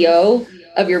CEO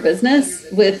of your business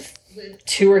with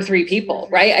 2 or 3 people,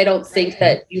 right? I don't think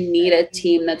that you need a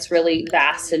team that's really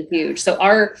vast and huge. So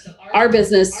our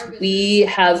business, we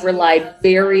have relied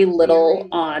very little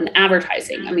on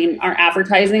advertising. I mean, our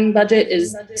advertising budget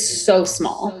is so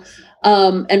small.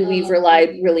 And we've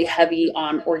relied really heavy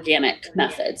on organic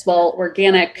methods. Well,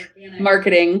 organic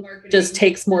marketing just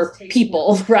takes more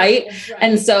people, right?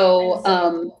 And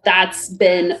so that's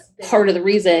been part of the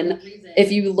reason. If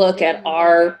you look at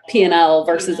our P&L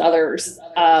versus others,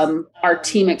 our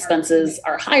team expenses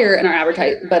are higher in our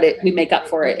advertising, but we make up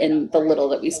for it in the little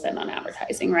that we spend on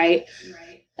advertising, right?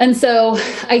 And so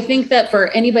I think that for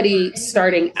anybody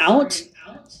starting out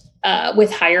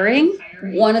with hiring,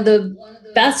 one of the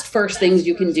best first things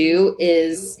you can do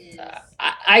is,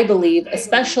 I believe,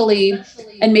 especially,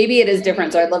 and maybe it is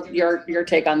different. So I'd love your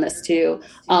take on this too.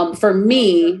 For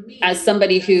me, as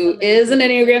somebody who is an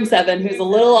Enneagram 7, who's a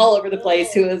little all over the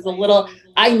place,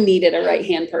 I needed a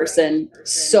right-hand person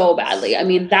so badly. I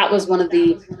mean, that was one of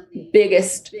the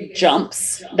biggest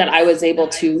jumps that I was able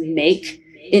to make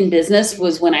in business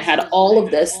was when I had all of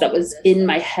this that was in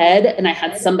my head, and I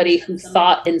had somebody who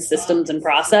thought in systems and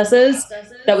processes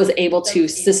that was able to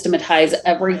systematize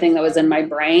everything that was in my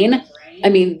brain. I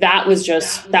mean, that was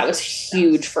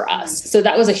huge for us. So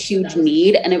that was a huge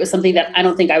need. And it was something that I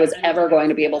don't think I was ever going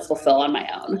to be able to fulfill on my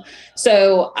own.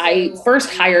 So I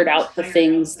first hired out the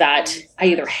things that I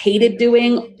either hated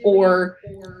doing or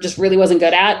just really wasn't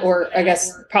good at, or I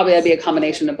guess probably that'd be a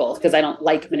combination of both, because I don't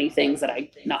like many things that I'm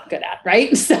not good at.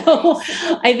 Right. So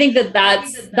I think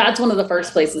that's one of the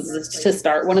first places to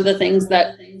start. One of the things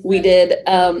that we did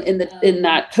in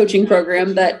that coaching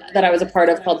program that I was a part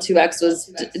of called 2X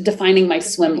was defining my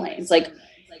swim lanes. Like,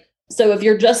 so if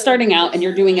you're just starting out and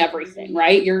you're doing everything,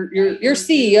 right? You're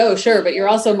CEO, sure, but you're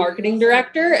also marketing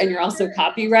director, and you're also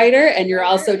copywriter, and you're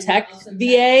also tech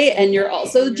VA, and you're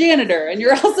also janitor, and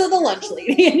you're also the lunch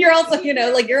lady, and you're also,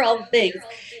 like you're all the things.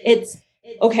 It's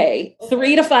okay,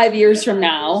 3 to 5 years from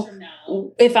now,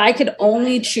 if I could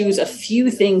only choose a few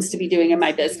things to be doing in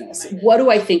my business, what do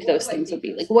I think those things would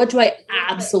be? Like, what do I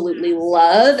absolutely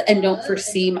love and don't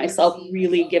foresee myself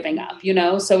really giving up,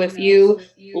 So if you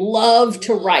love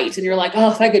to write and you're like,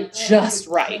 oh, if I could just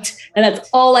write, and that's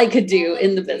all I could do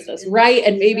in the business, right?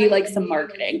 And maybe like some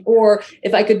marketing, or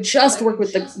if I could just work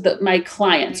with my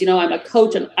clients, I'm a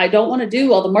coach and I don't want to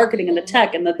do all the marketing and the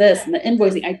tech and the this and the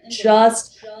invoicing. I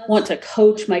just want to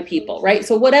coach my people, right?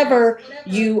 So whatever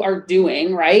you are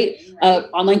doing, right?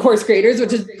 Online course creators,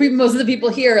 which is most of the people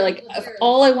here, like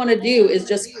all I want to do is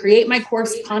just create my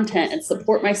course content and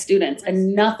support my students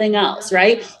and nothing else,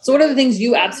 right? So what are the things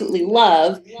you absolutely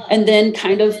love? And then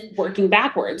kind of working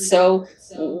backwards. So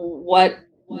what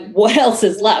else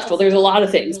is left? Well, there's a lot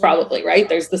of things probably, right?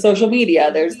 There's the social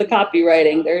media, there's the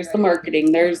copywriting, there's the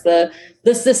marketing, there's the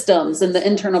systems and the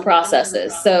internal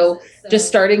processes. So just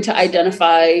starting to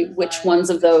identify which ones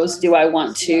of those do I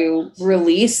want to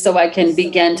release so I can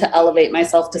begin to elevate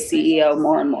myself to CEO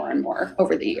more and more and more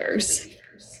over the years.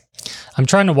 I'm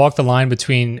trying to walk the line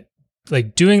between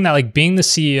like doing that, like being the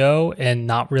CEO and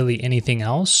not really anything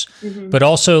else, but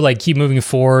also like keep moving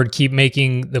forward, keep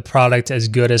making the product as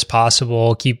good as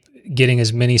possible, keep getting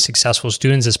as many successful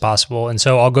students as possible. And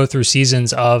so I'll go through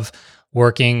seasons of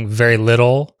working very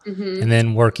little and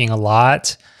then working a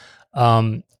lot.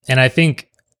 And I think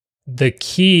the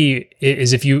key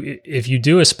is if you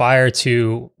do aspire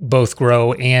to both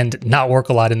grow and not work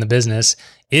a lot in the business,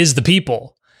 is the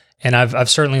people. And I've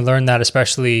certainly learned that,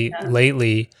 especially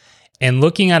lately. And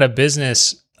looking at a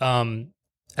business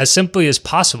as simply as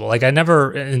possible. Like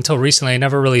until recently, I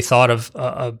never really thought of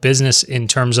a business in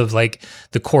terms of like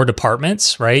the core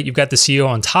departments, right? You've got the CEO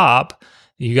on top,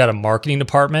 you got a marketing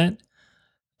department,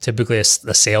 typically a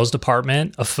sales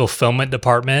department, a fulfillment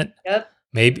department,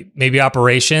 maybe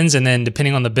operations. And then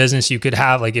depending on the business, you could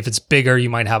have, like if it's bigger, you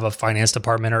might have a finance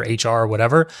department or HR or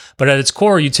whatever. But at its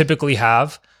core, you typically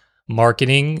have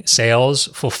marketing, sales,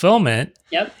 fulfillment.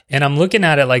 And I'm looking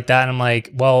at it like that. And I'm like,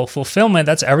 well, fulfillment,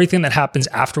 that's everything that happens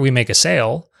after we make a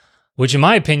sale, which in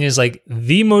my opinion is like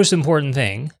the most important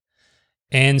thing.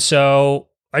 And so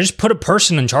I just put a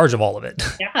person in charge of all of it.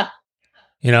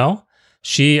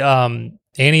 She,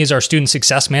 Annie is our student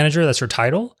success manager. That's her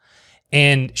title.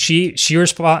 And she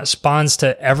responds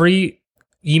to every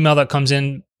email that comes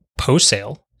in post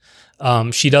sale.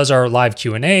 She does our live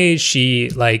Q&A. She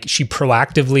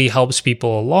proactively helps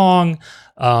people along.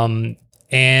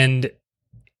 And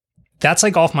that's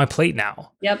like off my plate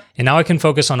now. And now I can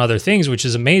focus on other things, which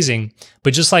is amazing.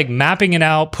 But just like mapping it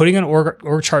out, putting an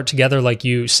org chart together, like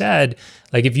you said,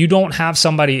 like if you don't have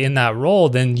somebody in that role,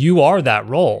 then you are that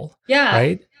role.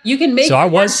 Right. You can make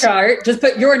a chart, just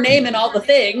put your name in all the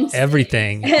things.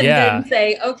 Everything. And then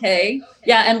say, okay.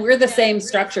 Yeah. And we're the same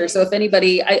structure. So if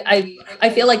anybody, I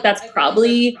feel like that's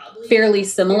probably fairly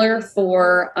similar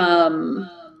for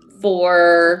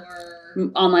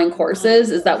online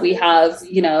courses, is that we have,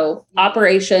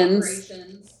 operations,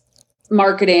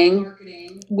 marketing,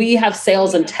 we have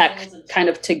sales and tech kind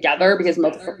of together because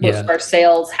most of our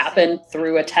sales happen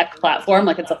through a tech platform.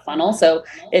 Like it's a funnel. So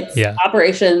it's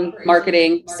operation,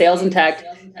 marketing, sales and tech.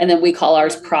 And then we call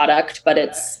ours product, but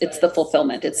it's the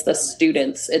fulfillment. It's the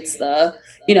students. It's the,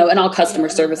 and all customer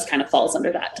service kind of falls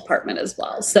under that department as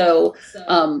well. So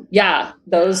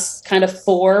those kind of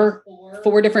four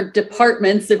different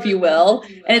departments, if you will.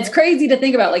 And it's crazy to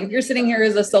think about, like, if you're sitting here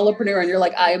as a solopreneur and you're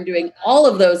like, I am doing all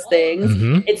of those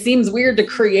things, it seems weird to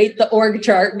create the org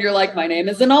chart and you're like, my name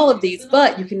is in all of these,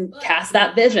 but you can cast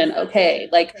that vision. Okay.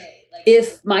 Like,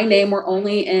 if my name were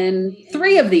only in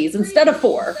 3 of these instead of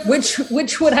 4, which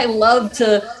would I love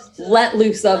to let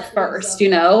loose of first,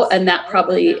 and that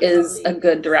probably is a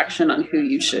good direction on who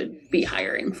you should be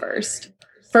hiring first.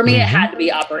 For me, it had to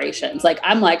be operations. Like,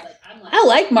 I'm like, I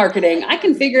like marketing. I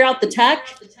can figure out the tech,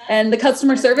 and the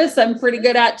customer service I'm pretty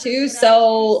good at too.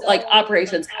 So like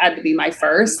operations had to be my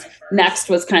first. Next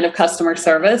was kind of customer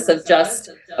service of just,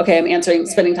 okay,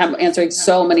 spending time answering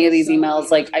so many of these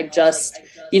emails. Like I just,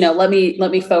 let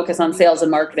me focus on sales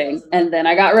and marketing. And then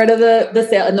I got rid of the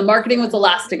sale, and the marketing was the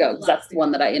last to go because that's the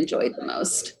one that I enjoyed the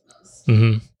most.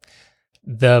 Mm-hmm.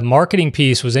 The marketing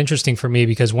piece was interesting for me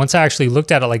because once I actually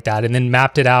looked at it like that and then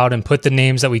mapped it out and put the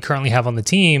names that we currently have on the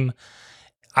team,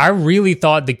 I really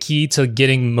thought the key to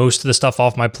getting most of the stuff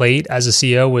off my plate as a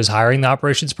CEO was hiring the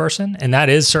operations person. And that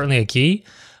is certainly a key.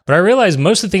 But I realized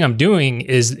most of the thing I'm doing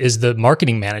is the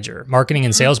marketing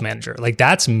and sales manager. Like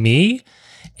that's me.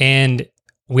 And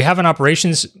we have an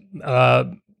operations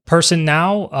person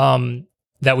now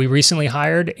that we recently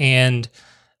hired. And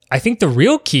I think the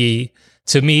real key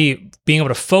to me being able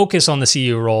to focus on the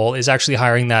CEO role is actually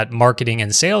hiring that marketing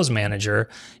and sales manager.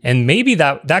 And maybe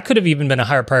that could have even been a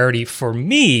higher priority for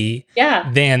me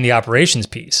than the operations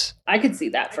piece. I could see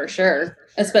that for sure,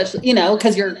 especially,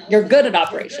 because you're good at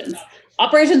operations.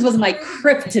 Operations was my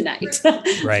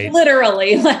kryptonite, right?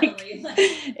 Literally, like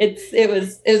it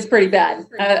was pretty bad.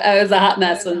 I was a hot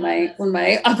mess when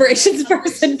my operations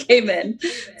person came in.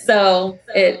 So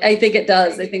I think it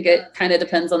does. I think it kind of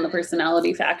depends on the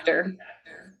personality factor.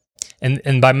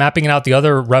 And by mapping it out, the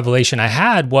other revelation I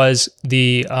had was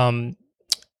the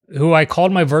who I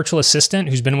called my virtual assistant,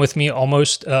 who's been with me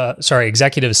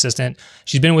executive assistant.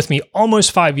 She's been with me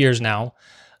almost 5 years now.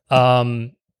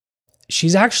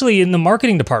 She's actually in the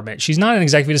marketing department. She's not an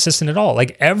executive assistant at all.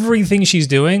 Like everything she's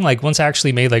doing, like once I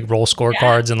actually made like role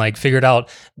scorecards and like figured out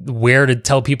where to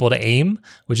tell people to aim,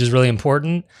 which is really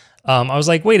important. I was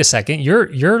like, wait a second,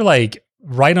 you're like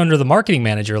right under the marketing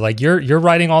manager. Like you're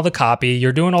writing all the copy,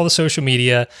 you're doing all the social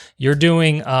media, you're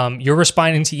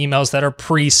responding to emails that are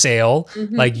pre-sale.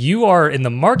 Mm-hmm. Like you are in the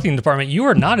marketing department. You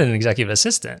are not an executive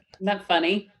assistant. Isn't that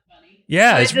funny?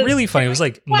 Yeah, it's really funny. It was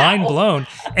like mind blown.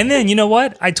 And then you know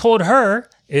what? I told her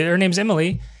name's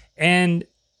Emily, and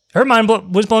her mind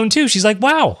was blown too. She's like,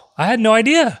 wow, I had no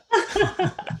idea.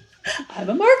 I'm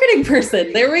a marketing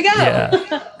person. There we go.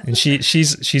 Yeah. And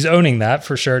she's owning that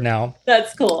for sure now.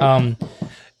 That's cool.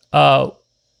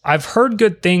 I've heard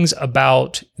good things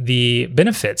about the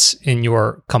benefits in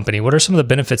your company. What are some of the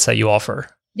benefits that you offer?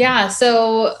 Yeah.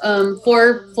 So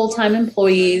for full-time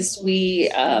employees, we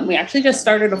actually just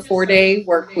started a 4-day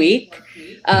work week.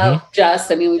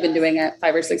 We've been doing it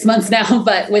 5 or 6 months now,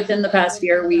 but within the past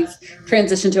year, we've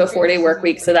transitioned to a 4-day work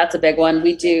week. So that's a big one.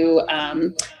 We do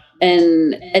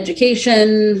an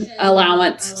education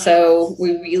allowance. So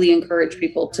we really encourage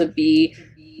people to be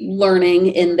learning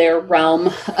in their realm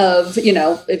of,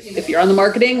 if you're on the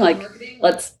marketing, like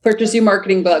let's purchase you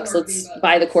marketing books, let's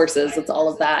buy the courses, it's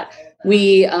all of that.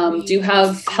 We do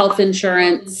have health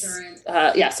insurance.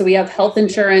 So we have health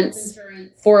insurance,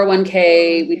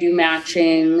 401k, we do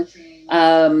matching.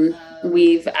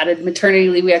 We've added maternity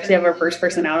leave. We actually have our first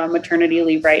person out on maternity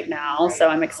leave right now. So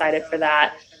I'm excited for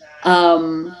that.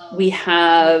 We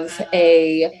have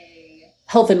a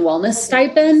health and wellness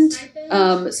stipend.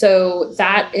 So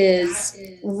that is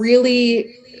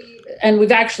really, and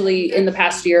we've actually in the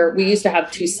past year, we used to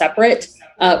have 2 separate.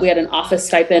 We had an office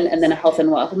stipend and then a health and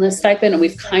wellness stipend, and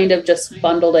we've kind of just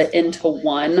bundled it into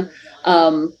one,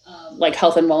 like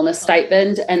health and wellness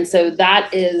stipend. And so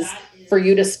that is for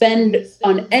you to spend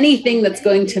on anything that's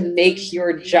going to make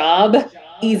your job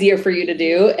easier for you to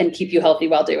do and keep you healthy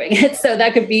while doing it. So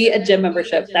that could be a gym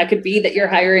membership. That could be that you're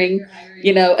hiring,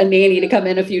 a nanny to come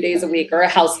in a few days a week, or a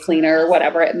house cleaner, or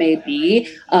whatever it may be.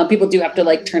 People do have to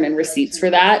like turn in receipts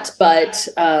for that. But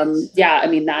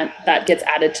that gets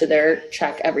added to their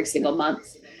check every single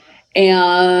month.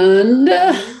 And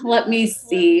let me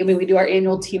see. We do our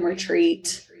annual team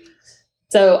retreat.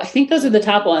 So I think those are the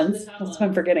top ones. Unless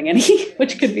I'm forgetting any,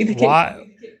 which could be the case.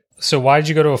 So why did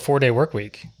you go to a 4-day work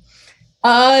week?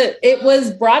 It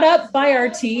was brought up by our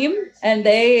team, and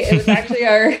it was actually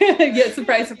our,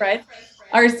 surprise,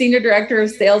 our senior director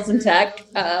of sales and tech,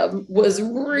 was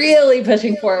really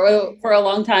pushing for it for a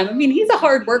long time. He's a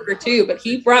hard worker too, but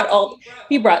he brought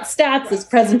stats, his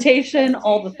presentation,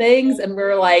 all the things. And we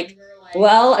were like,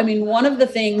 well, one of the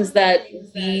things that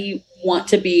we want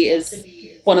to be is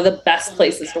one of the best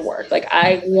places to work. Like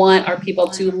I want our people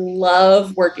to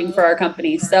love working for our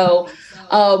company. So,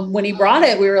 when he brought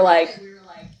it, we were like,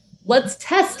 let's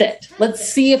test it. Let's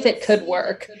see if it could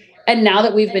work. And now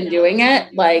that we've been doing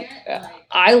it, like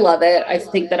I love it. I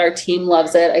think that our team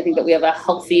loves it. I think that we have a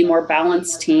healthy, more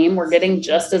balanced team. We're getting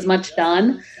just as much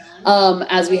done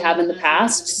as we have in the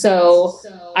past. So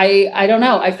I don't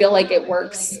know. I feel like it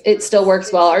works. It still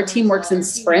works well. Our team works in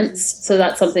sprints. So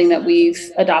that's something that we've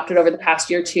adopted over the past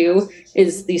year too,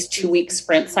 is these 2-week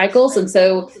sprint cycles. And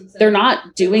so they're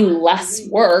not doing less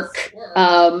work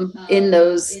in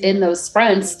those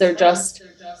sprints. They're just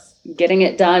getting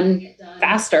it done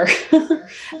faster.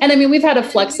 And I mean, we've had a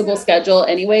flexible schedule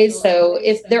anyway. So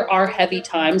if there are heavy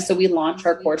times, so we launch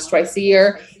our course twice a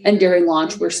year, and during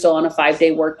launch, we're still on a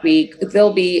 5-day work week.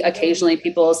 There'll be occasionally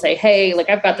people will say, hey, like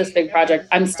I've got this big project.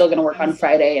 I'm still going to work on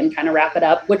Friday and kind of wrap it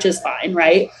up, which is fine.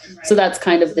 Right. So that's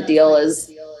kind of the deal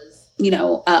is, we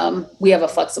have a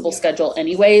flexible schedule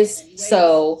anyways.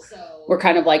 So we're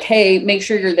kind of like, hey, make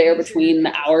sure you're there between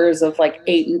the hours of like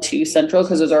 8 and 2 Central,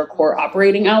 because those are our core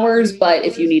operating hours. But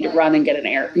if you need to run and get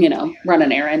run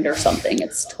an errand or something,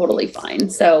 it's totally fine.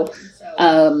 So,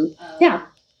 yeah.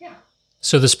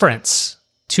 So the sprints,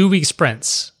 2-week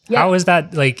sprints, how is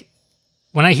that? Like,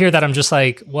 when I hear that, I'm just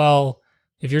like, well,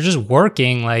 if you're just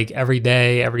working like every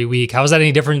day, every week, how is that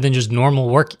any different than just normal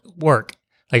work?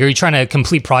 Like, are you trying to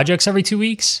complete projects every 2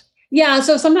 weeks? Yeah,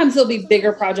 so sometimes there'll be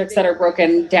bigger projects that are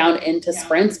broken down into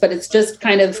sprints, but it's just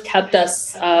kind of kept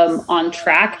us on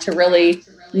track to really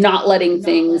not letting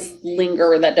things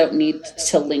linger that don't need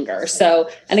to linger. So,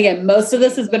 and again, most of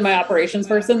this has been my operations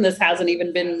person. This hasn't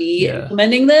even been me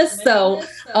implementing this. So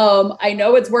I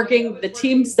know it's working. The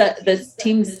team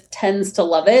tends to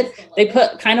love it. They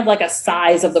put kind of like a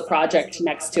size of the project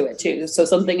next to it too. So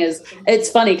it's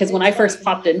funny because when I first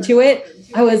popped into it,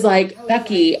 I was like,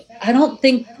 Becky, I don't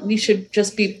think we should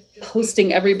just be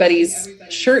posting everybody's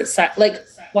shirt size. Like,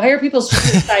 why are people's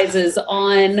shirt sizes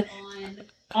on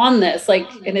this? Like,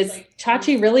 and is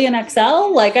Chachi really an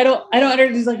XL? Like, I don't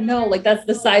understand. He's like, no, like that's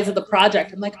the size of the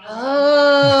project. I'm like,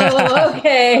 oh,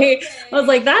 okay. I was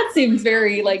like, that seems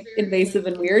very like invasive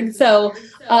and weird. So,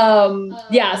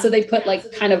 so they put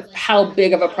like kind of how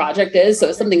big of a project is. So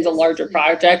if something's a larger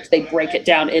project, they break it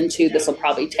down into, this will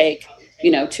probably take,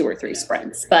 2 or 3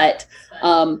 sprints. But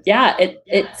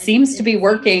it seems to be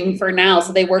working for now.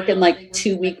 So they work in like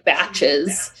 2-week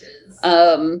batches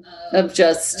of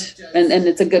just, and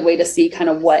it's a good way to see kind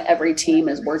of what every team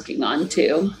is working on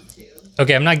too.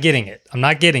 Okay, I'm not getting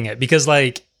it because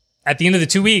like at the end of the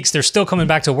 2 weeks, they're still coming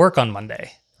back to work on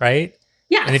Monday, right?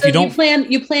 Yeah. And if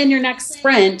you plan your next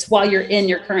sprint while you're in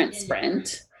your current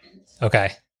sprint.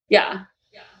 Okay. Yeah.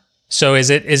 So is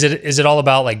it all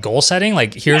about like goal setting?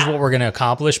 Like, here's what we're going to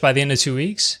accomplish by the end of 2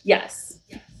 weeks? Yes.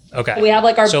 Okay. So we have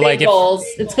like our big goals.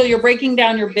 It's so you're breaking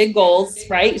down your big goals,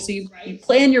 right? So you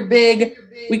plan your big,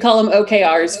 we call them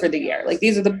OKRs for the year. Like,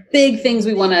 these are the big things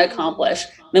we want to accomplish.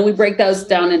 And then we break those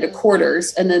down into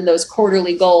quarters. And then those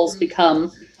quarterly goals we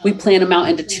plan them out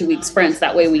into 2-week sprints.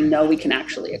 That way we know we can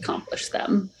actually accomplish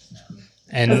them.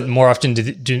 And more often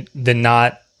than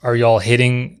not, are y'all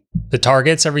hitting the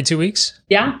targets every 2 weeks?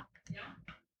 Yeah.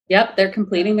 Yep. They're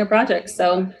completing their projects.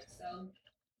 So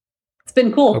it's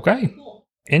been cool. Okay.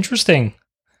 Interesting.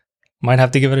 Might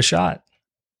have to give it a shot.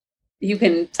 You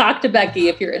can talk to Becky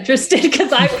if you're interested,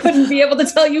 because I wouldn't be able to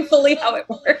tell you fully how it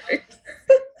works.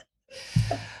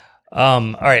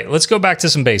 All right, let's go back to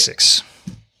some basics,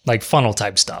 like funnel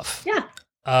type stuff. Yeah.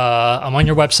 I'm on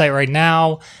your website right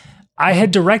now. I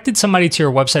had directed somebody to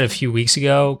your website a few weeks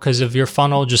ago because of your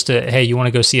funnel, hey, you want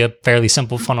to go see a fairly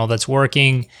simple funnel that's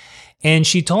working. And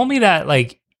she told me that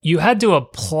like you had to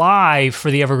apply for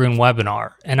the Evergreen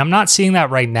webinar, and I'm not seeing that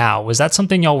right now. Was that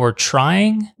something y'all were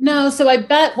trying? No. So I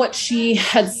bet what she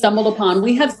had stumbled upon,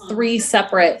 we have 3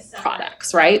 separate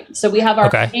products, right? So we have our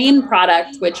main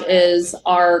product, which is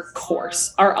our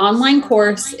course. Our online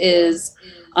course is,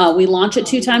 we launch it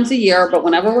 2 times a year, but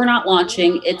whenever we're not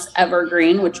launching, it's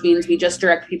evergreen, which means we just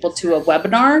direct people to a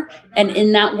webinar. And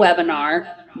in that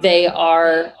webinar, they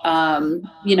are,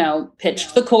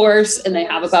 pitched the course, and they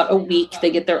have about a week.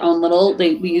 They get their own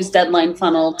we use Deadline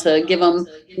Funnel to give them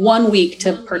 1 week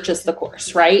to purchase the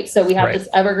course, right? So we have this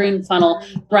evergreen funnel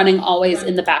running always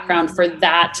in the background for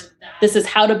that. This is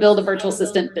how to build a virtual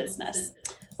assistant business.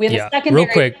 We have a secondary.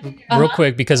 Real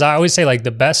quick, because I always say like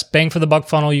the best bang for the buck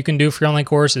funnel you can do for your online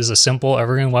course is a simple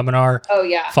evergreen webinar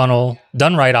funnel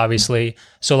done right, obviously.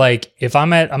 So like if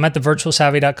I'm at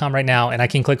thevirtualsavvy.com right now, and I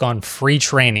can click on free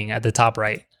training at the top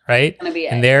right?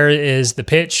 And there is the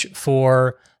pitch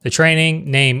for the training,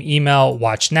 name, email,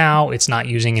 watch now. It's not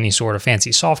using any sort of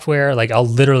fancy software. Like, I'll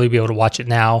literally be able to watch it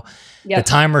now. Yep. The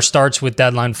timer starts with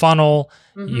Deadline Funnel.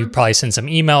 Mm-hmm. You probably send some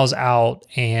emails out,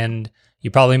 and you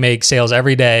probably make sales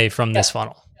every day from this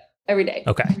funnel. Every day.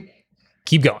 Okay.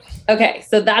 Keep going. Okay.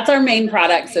 So that's our main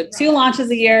product. So 2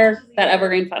 launches a year, that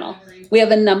evergreen funnel. We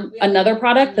have another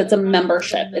product that's a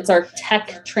membership. It's our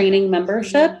tech training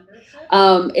membership.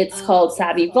 It's called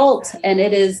Savvy Vault, and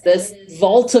it is this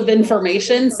vault of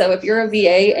information. So if you're a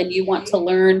VA and you want to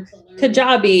learn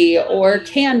Kajabi or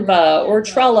Canva or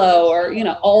Trello or,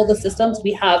 all the systems,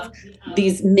 we have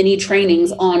these mini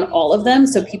trainings on all of them.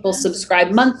 So people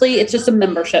subscribe monthly. It's just a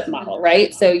membership model,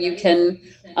 right? So you can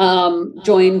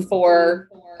join for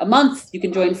a month, you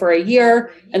can join for a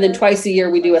year, and then twice a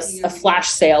year we do a flash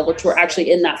sale, which we're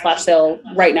actually in that flash sale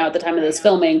right now at the time of this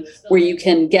filming, where you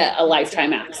can get a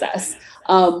lifetime access.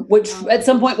 Which at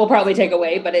some point we'll probably take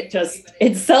away, but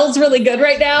it sells really good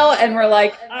right now. And we're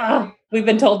like, we've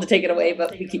been told to take it away,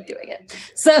 but we keep doing it.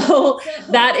 So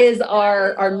that is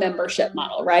our membership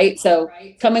model, right? So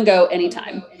come and go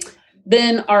anytime.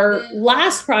 Then our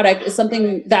last product is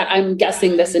something that I'm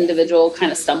guessing this individual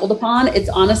kind of stumbled upon. It's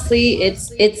honestly,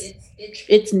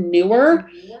 it's newer.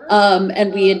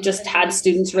 And we had just had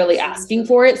students really asking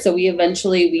for it. So we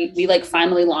eventually, we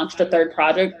finally launched a third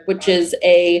project, which is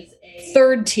a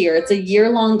third tier. It's a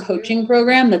year-long coaching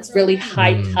program that's really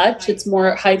high touch. It's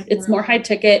more high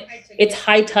ticket. It's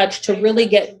high touch to really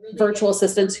get virtual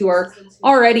assistants who are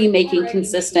already making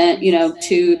consistent,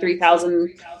 $2,000, $3,000,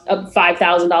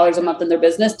 $5,000 a month in their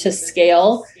business to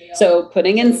scale. So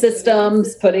putting in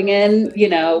systems, putting in,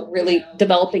 really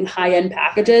developing high-end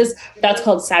packages, that's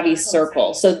called Savvy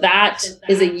Circle. So that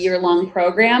is a year-long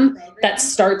program that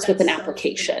starts with an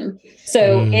application.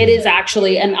 So it is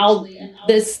actually, and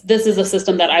this is a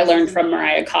system that I learned from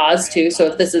Mariah Cause too. So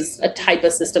if this is a type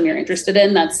of system you're interested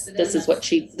in,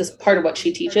 this part of what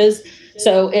she teaches.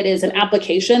 So it is an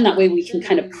application. That way we can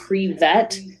kind of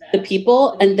pre-vet the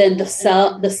people, and then the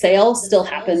sale still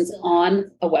happens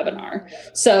on a webinar.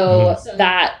 So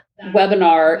that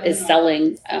webinar is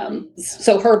selling.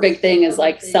 So her big thing is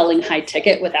like selling high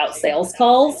ticket without sales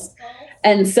calls.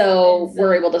 And so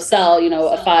we're able to sell, a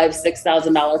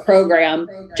 $5,000-$6,000 program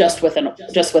just with a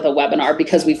webinar,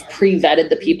 because we've pre-vetted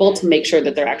the people to make sure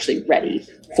that they're actually ready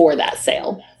for that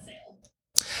sale.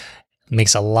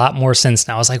 Makes a lot more sense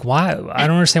now. I was like, why? I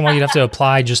don't understand why you'd have to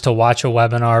apply just to watch a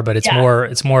webinar, but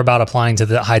it's more about applying to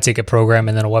the high ticket program,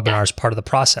 and then a webinar is part of the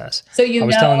process. So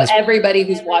everybody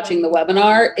who's watching the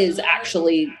webinar is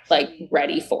actually like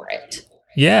ready for it.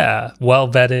 Yeah, well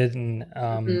vetted. And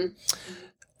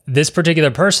this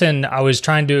particular person, I was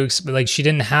trying to she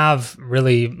didn't have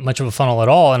really much of a funnel at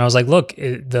all, and I was like, look,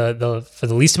 the for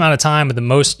the least amount of time, but the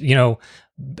most,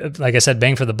 like I said,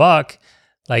 bang for the buck,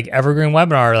 like evergreen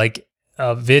webinar, like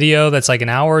a video that's like an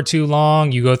hour or two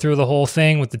long. You go through the whole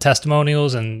thing with the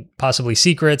testimonials and possibly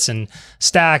secrets and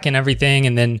stack and everything.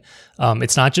 And then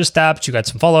it's not just that, but you got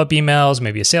some follow-up emails,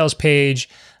 maybe a sales page.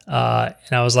 And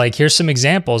I was like, here's some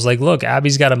examples. Like, look,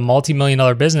 Abby's got a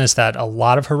multi-million-dollar business that a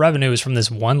lot of her revenue is from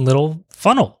this one little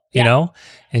funnel, you know?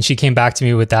 And she came back to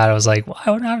me with that. I was like,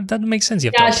 well, that doesn't make sense. You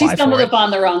have to apply she stumbled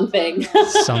upon the wrong thing.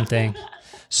 Something.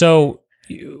 So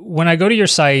when I go to your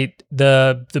site,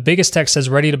 the biggest text says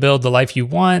ready to build the life you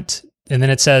want. And then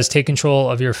it says take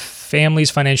control of your family's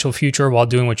financial future while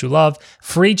doing what you love,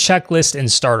 free checklist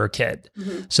and starter kit.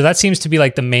 So that seems to be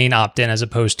like the main opt-in as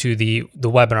opposed to the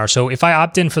webinar. So if I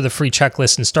opt in for the free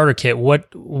checklist and starter kit, what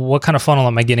kind of funnel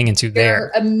am I getting into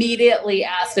there? You're immediately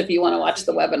asked if you want to watch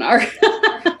the webinar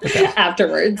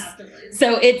afterwards.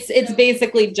 So it's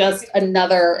basically just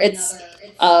another, it's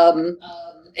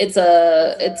a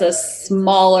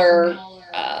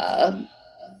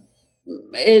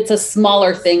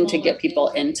smaller thing to get people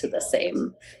into the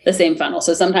same funnel.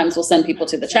 So sometimes we'll send people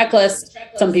to the checklist.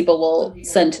 Some people will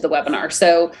send to the webinar.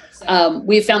 So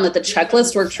we found that the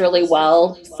checklist works really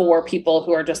well for people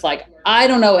who are just like, I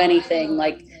don't know anything.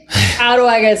 Like, how do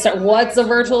I get started? What's a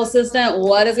virtual assistant?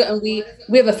 What is it? And we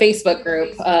have a Facebook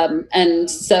group. And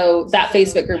so that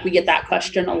Facebook group, we get that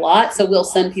question a lot. So we'll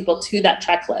send people to that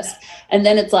checklist. And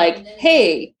then it's like,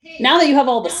 hey, now that you have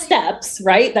all the steps,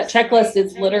 right? That checklist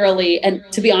is literally, and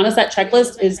to be honest, that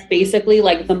checklist is basically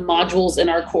like the modules in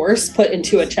our course put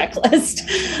into a checklist.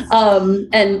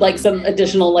 And like some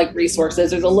additional like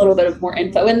resources. There's a little bit of more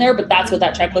info in there, but that's what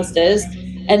that checklist is.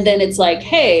 And then it's like,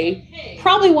 hey,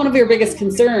 probably one of your biggest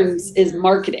concerns is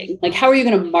marketing. Like, how are you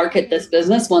going to market this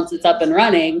business once it's up and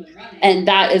running? And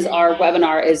that is our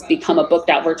webinar, is become a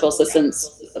booked out virtual assistant,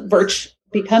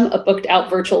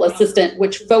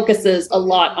 which focuses a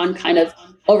lot on kind of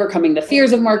overcoming the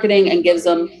fears of marketing and gives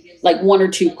them like one or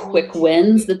two quick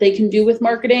wins that they can do with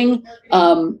marketing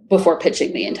before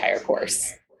pitching the entire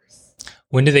course.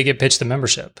 When do they get pitched the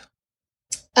membership?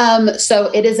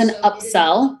 So it is an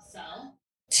upsell.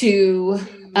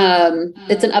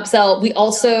 It's an upsell.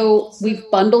 We've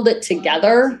bundled it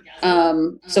together.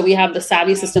 So we have the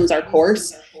Savvy Systems, our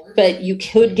course, but you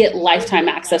could get lifetime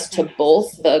access to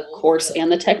both the course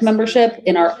and the tech membership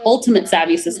in our Ultimate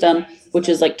Savvy system, which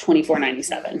is like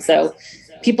 $24.97. So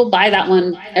people buy that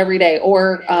one every day,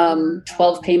 or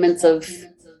 12 payments of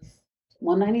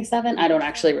 $197. I don't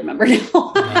actually remember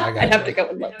now. I'd have to go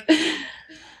and look.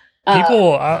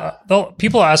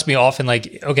 People ask me often,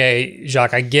 like, okay,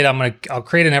 Jacques, I get, I'll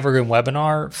create an evergreen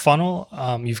webinar funnel.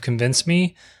 You've convinced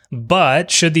me,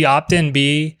 but should the opt-in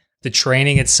be the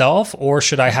training itself, or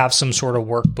should I have some sort of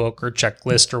workbook or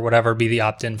checklist or whatever be the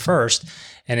opt-in first?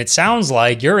 And it sounds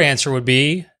like your answer would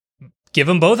be give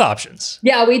them both options.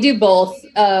 Yeah, we do both.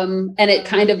 And it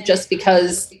kind of just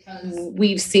because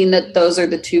we've seen that those are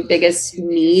the two biggest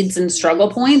needs and struggle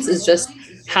points is just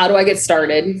how do I get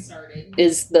started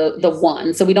is the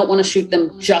one. So we don't want to shoot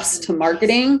them just to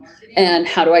marketing, and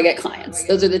how do I get clients?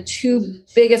 Those are the two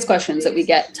biggest questions that we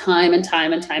get time and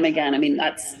time and time again. I mean,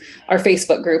 that's our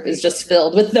Facebook group is just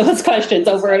filled with those questions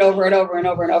over and over and over and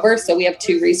over and over. So we have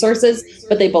two resources,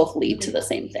 but they both lead to the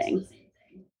same thing.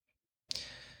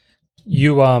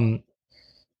 You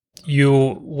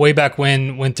way back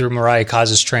when went through Mariah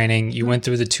Kaz's training. You went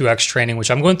through the 2X training, which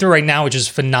I'm going through right now, which is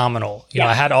phenomenal. You know,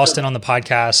 I had Austin on the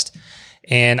podcast,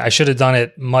 and I should have done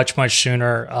it much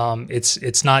sooner.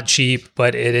 It's not cheap,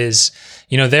 but it is.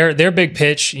 You know, their big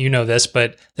pitch. You know this,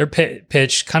 but their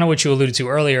pitch, kind of what you alluded to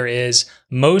earlier, is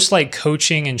most like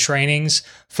coaching and trainings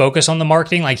focus on the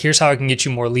marketing. Like, here's how I can get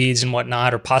you more leads and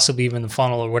whatnot, or possibly even the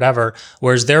funnel or whatever.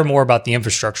 Whereas they're more about the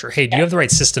infrastructure. Hey, do you have the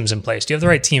right systems in place? Do you have the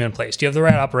right team in place? Do you have the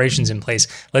right operations in place?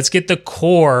 Let's get the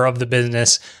core of the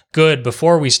business good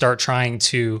before we start trying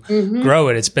to grow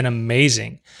it. It's been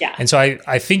amazing. Yeah. And so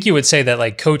I think you would say that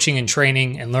like coaching and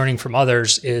training and learning from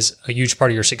others is a huge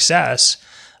part of your success.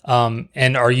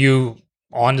 And are you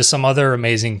on to some other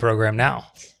amazing program now?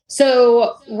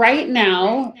 So right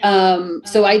now,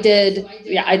 I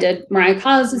did Mariah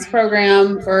Kaz's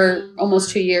program for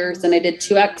almost 2 years, and I did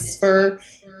 2X for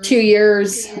 2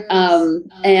 years.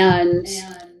 And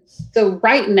so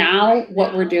right now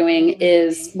what we're doing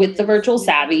is with the Virtual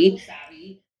Savvy,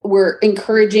 we're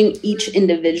encouraging each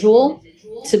individual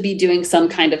to be doing some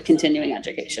kind of continuing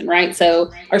education, right?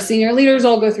 So our senior leaders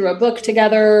all go through a book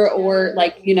together, or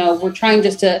like, you know, we're trying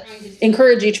just to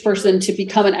encourage each person to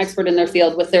become an expert in their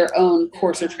field with their own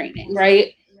course or training,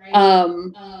 right?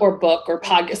 Or book or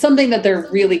podcast, something that they're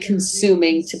really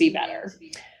consuming to be better.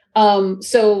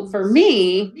 So for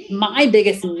me, my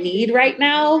biggest need right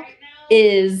now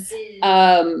is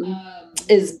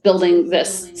building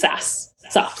this SaaS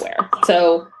software.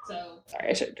 Sorry,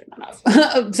 I should turn that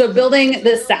off. So building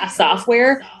this SaaS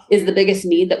software is the biggest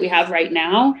need that we have right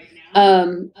now.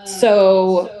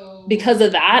 So because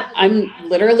of that, I'm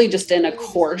literally just in a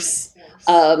course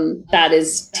that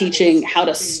is teaching how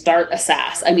to start a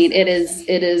SaaS. I mean, it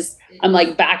is, I'm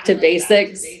like back to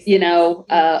basics, you know,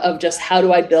 of just how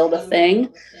do I build a thing?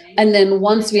 And then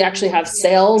once we actually have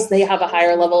sales, they have a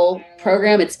higher level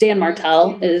program. It's Dan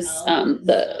Martell is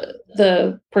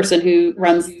the person who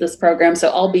runs this program. So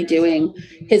I'll be doing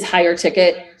his higher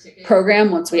ticket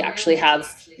program once we actually have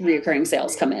reoccurring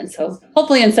sales come in. So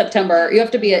hopefully in September, you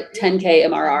have to be at 10K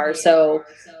MRR. So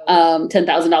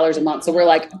 $10,000 a month. So we're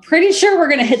like, pretty sure we're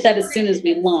going to hit that as soon as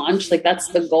we launch. Like that's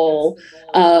the goal.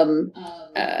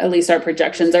 At least our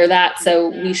projections are that. So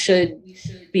we should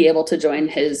be able to join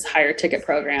his higher ticket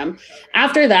program.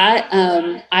 After that,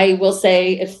 I will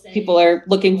say if people are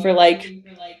looking for like,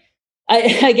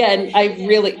 I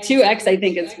really 2X I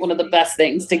think is one of the best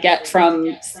things to get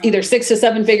from either 6 to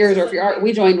 7 figures, or if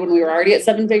we joined when we were already at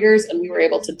 7 figures and we were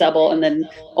able to double and then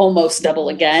almost double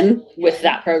again with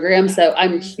that program. So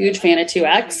I'm a huge fan of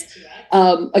 2X.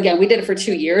 Again, we did it for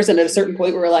 2 years, and at a certain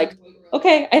point we were like,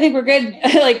 okay, I think we're good.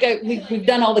 Like we've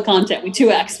done all the content. We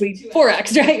 2X, we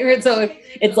 4X, right? So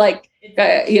it's like,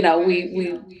 you know,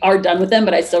 we are done with them,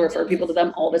 but I still refer people to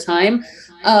them all the time.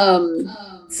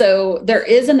 So there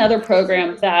is another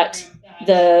program that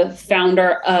the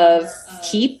founder of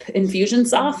Keep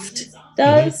Infusionsoft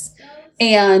does.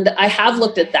 And I have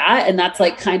looked at that, and that's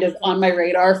like kind of on my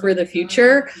radar for the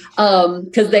future.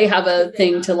 Cause they have a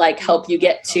thing to like help you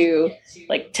get to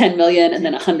like 10 million and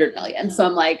then 100 million. So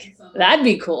I'm like, that'd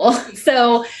be cool.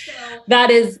 So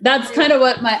that's kind of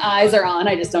what my eyes are on.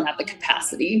 I just don't have the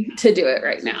capacity to do it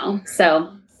right now.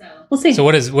 So we'll see. So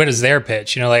what is their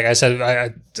pitch? You know, like I said,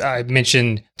 I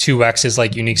mentioned 2X is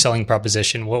like unique selling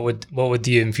proposition. What would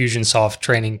the Infusionsoft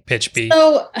training pitch be?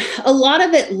 So a lot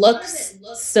of it looks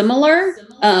similar.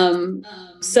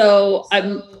 So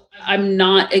I'm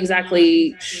not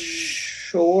exactly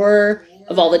sure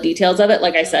of all the details of it.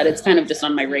 Like I said, it's kind of just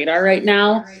on my radar right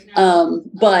now.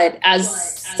 But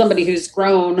as somebody who's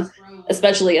grown,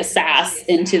 especially a SaaS,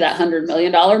 into that $100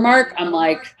 million mark, I'm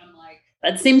like,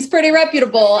 that seems pretty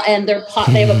reputable. And they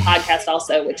have a podcast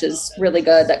also, which is really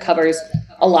good, that covers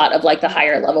a lot of like the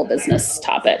higher level business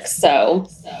topics. So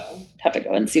have to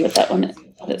go and see what that one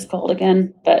is called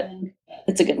again, but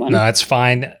it's a good one. No, that's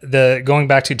fine. Going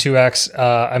back to 2X,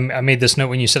 I made this note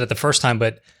when you said it the first time,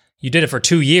 but you did it for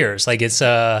 2 years. Like it's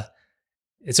a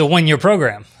 1-year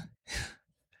program.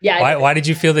 Yeah. Why did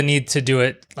you feel the need to do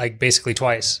it like basically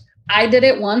twice? I did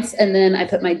it once, and then I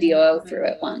put my DOO through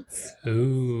it once.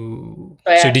 Ooh.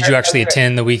 So did you actually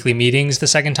attend the weekly meetings the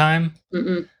second time?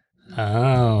 Mm-mm.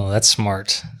 Oh, that's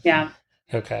smart. Yeah.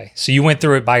 Okay. So you went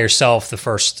through it by yourself the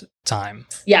first time.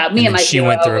 Yeah. Me and my she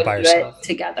went through it by herself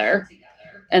together.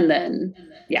 And then,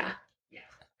 yeah.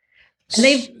 And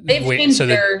they've changed so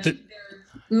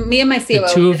me and my COO,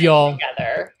 the two of y'all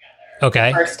together.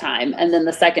 Okay. First time. And then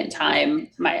the second time,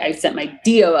 I sent my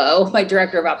DOO, my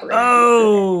director of operations.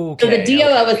 Oh, okay. So the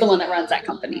DOO is the one that runs that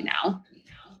company now.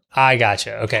 I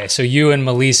gotcha. Okay. So you and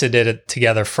Melissa did it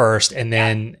together first. And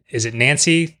then is it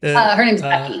Nancy? Her name's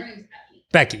Becky.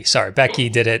 Becky. Sorry. Becky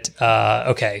did it.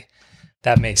 Okay.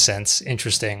 That makes sense.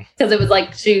 Interesting. Because it was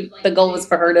like the goal was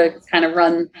for her to kind of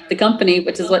run the company,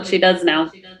 which is what she does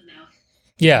now.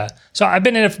 Yeah. So I've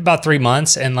been in it for about 3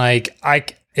 months, and like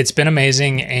it's been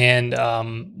amazing. And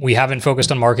we haven't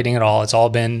focused on marketing at all. It's all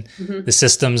been the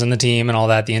systems and the team and all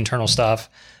that, the internal stuff.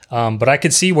 But I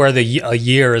could see where a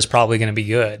year is probably going to be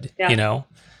good, you know?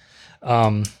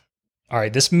 All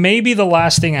right. This may be the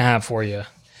last thing I have for you.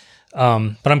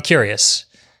 But I'm curious.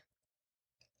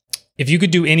 If you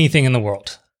could do anything in the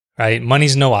world, right?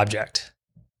 Money's no object.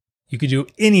 You could do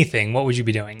anything. What would you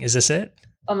be doing? Is this it?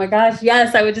 Oh my gosh.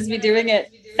 Yes. I would just be doing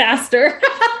it faster.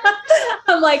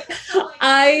 I'm like,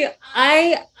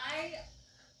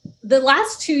 the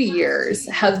last 2 years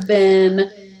have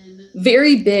been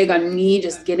very big on me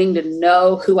just getting to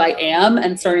know who I am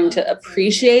and starting to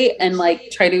appreciate and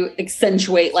like try to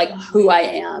accentuate like who I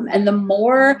am. And the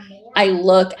more I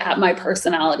look at my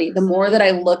personality, the more that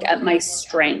I look at my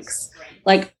strengths,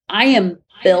 like I am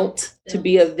built to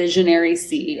be a visionary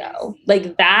CEO.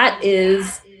 Like it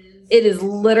is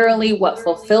literally what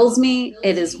fulfills me.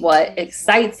 It is what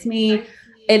excites me.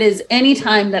 It is any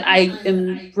time that I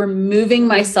am removing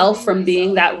myself from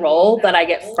being that role that I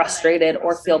get frustrated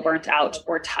or feel burnt out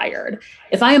or tired.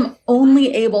 If I am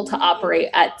only able to operate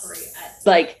at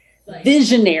like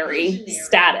visionary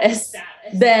status,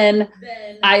 then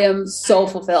I am so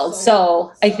fulfilled.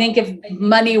 So I think if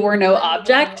money were no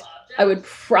object, I would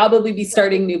probably be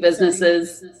starting new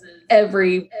businesses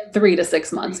every 3 to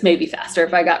 6 months, maybe faster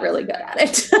if I got really good at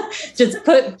it. Just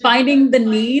finding the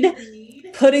need,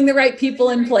 putting the right people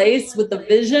in place with the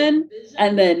vision,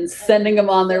 and then sending them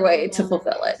on their way to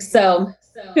fulfill it. So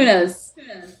who knows?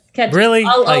 Really?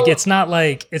 It's not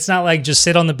like just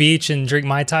sit on the beach and drink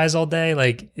Mai Tais all day.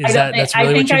 Like, that's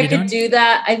really what you'd be doing?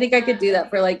 I think I could do that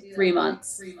for like 3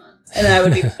 months. And then I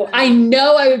would be, I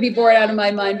know I would be bored out of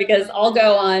my mind because I'll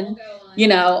go on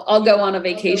a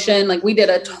vacation. Like we did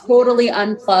a totally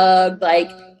unplugged, like,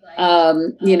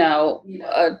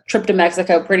 a trip to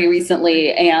Mexico pretty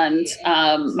recently. And,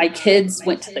 my kids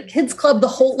went to the kids club,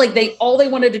 all they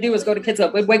wanted to do was go to kids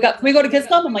club. We'd wake up, can we go to kids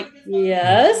club? I'm like,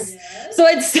 yes. So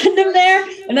I'd send them there.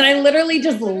 And then I literally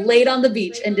just laid on the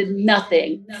beach and did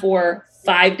nothing for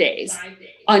 5 days.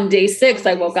 On day 6,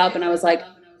 I woke up and I was like,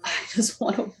 I just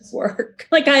want to work.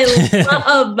 Like I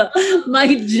love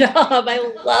my job. I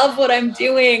love what I'm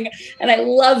doing. And I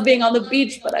love being on the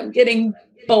beach, but I'm getting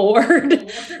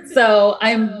bored. So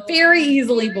I'm very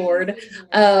easily bored.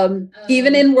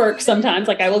 Even in work sometimes,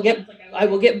 like I will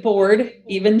get bored,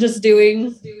 even just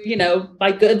doing,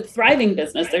 my good thriving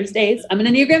business. There's days I'm an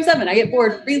Enneagram 7. I get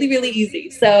bored really, really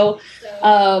easy. So,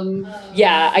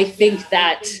 I think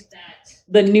that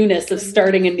the newness of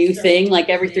starting a new thing, like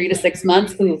every 3 to 6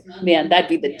 months, ooh, man, that'd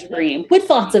be the dream, with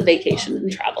lots of vacation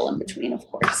and travel in between, of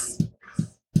course.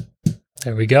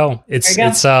 There we go. It's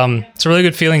a really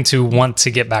good feeling to want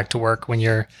to get back to work when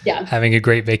you're having a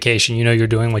great vacation. You're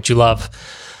doing what you love.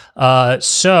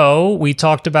 So we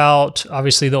talked about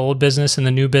obviously the old business and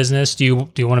the new business. Do you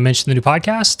want to mention the new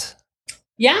podcast?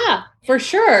 Yeah, for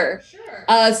sure.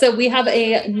 So we have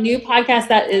a new podcast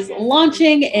that is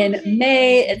launching in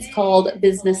May. It's called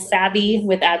Business Savvy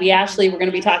with Abbey Ashley. We're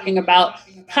going to be talking about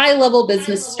high-level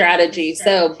business strategy.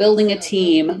 So building a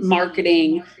team,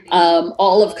 marketing,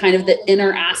 all of kind of the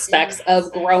inner aspects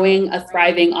of growing a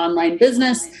thriving online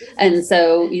business. And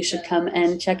so you should come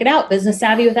and check it out. Business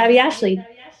Savvy with Abbey Ashley.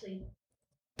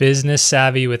 Business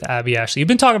Savvy with Abbey Ashley. You've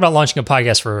been talking about launching a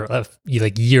podcast for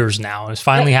years now. It's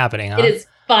finally happening, huh? It is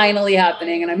finally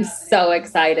happening, and I'm so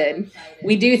excited.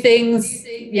 We do things,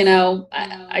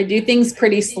 I do things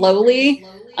pretty slowly,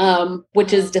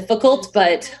 which is difficult,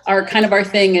 but our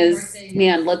thing is,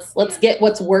 man, let's get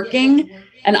what's working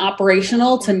and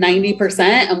operational to 90%.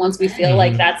 And once we feel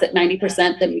like that's at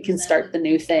 90%, then we can start the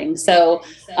new thing. So,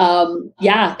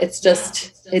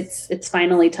 it's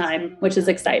finally time, which is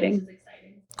exciting.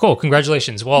 Cool.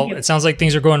 Congratulations. Well, it sounds like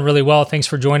things are going really well. Thanks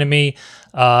for joining me.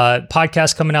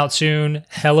 Podcast coming out soon.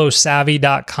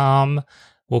 HelloSavvy.com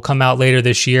will come out later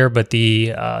this year, but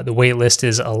the wait list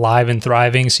is alive and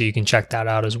thriving, so you can check that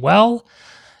out as well.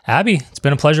 Abbey, it's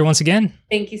been a pleasure once again.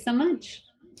 Thank you so much.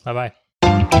 Bye-bye.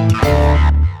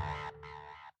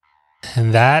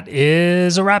 And that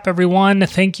is a wrap, everyone.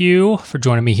 Thank you for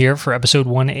joining me here for episode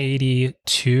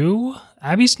 182.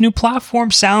 Abbey's new platform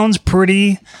sounds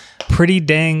pretty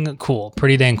dang cool.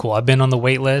 I've been on the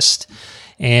wait list,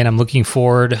 and I'm looking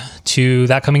forward to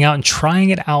that coming out and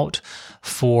trying it out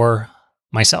for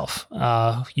myself.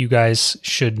 You guys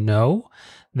should know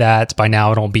that by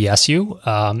now I don't BS you.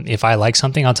 If I like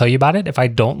something, I'll tell you about it. If I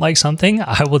don't like something,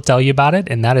 I will tell you about it.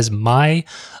 And that is my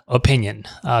opinion.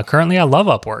 Currently, I love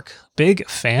Upwork. Big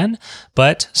fan.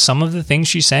 But some of the things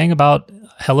she's saying about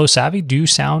Hello Savvy do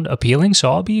sound appealing.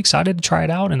 So I'll be excited to try it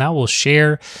out, and I will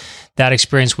share that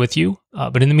experience with you.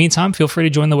 But in the meantime, feel free to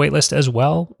join the waitlist as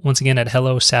well. Once again, at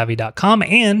hellosavvy.com.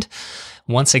 And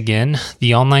once again,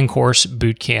 the online course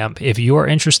bootcamp. If you are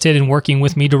interested in working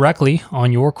with me directly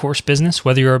on your course business,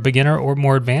 whether you're a beginner or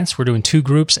more advanced, we're doing 2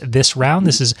 groups this round.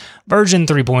 This is version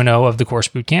 3.0 of the course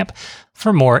bootcamp.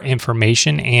 For more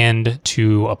information and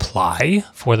to apply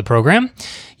for the program,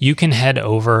 you can head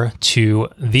over to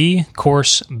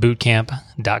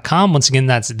thecoursebootcamp.com. Once again,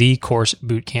 that's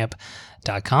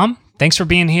thecoursebootcamp.com. Thanks for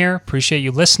being here. Appreciate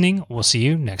you listening. We'll see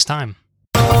you next time.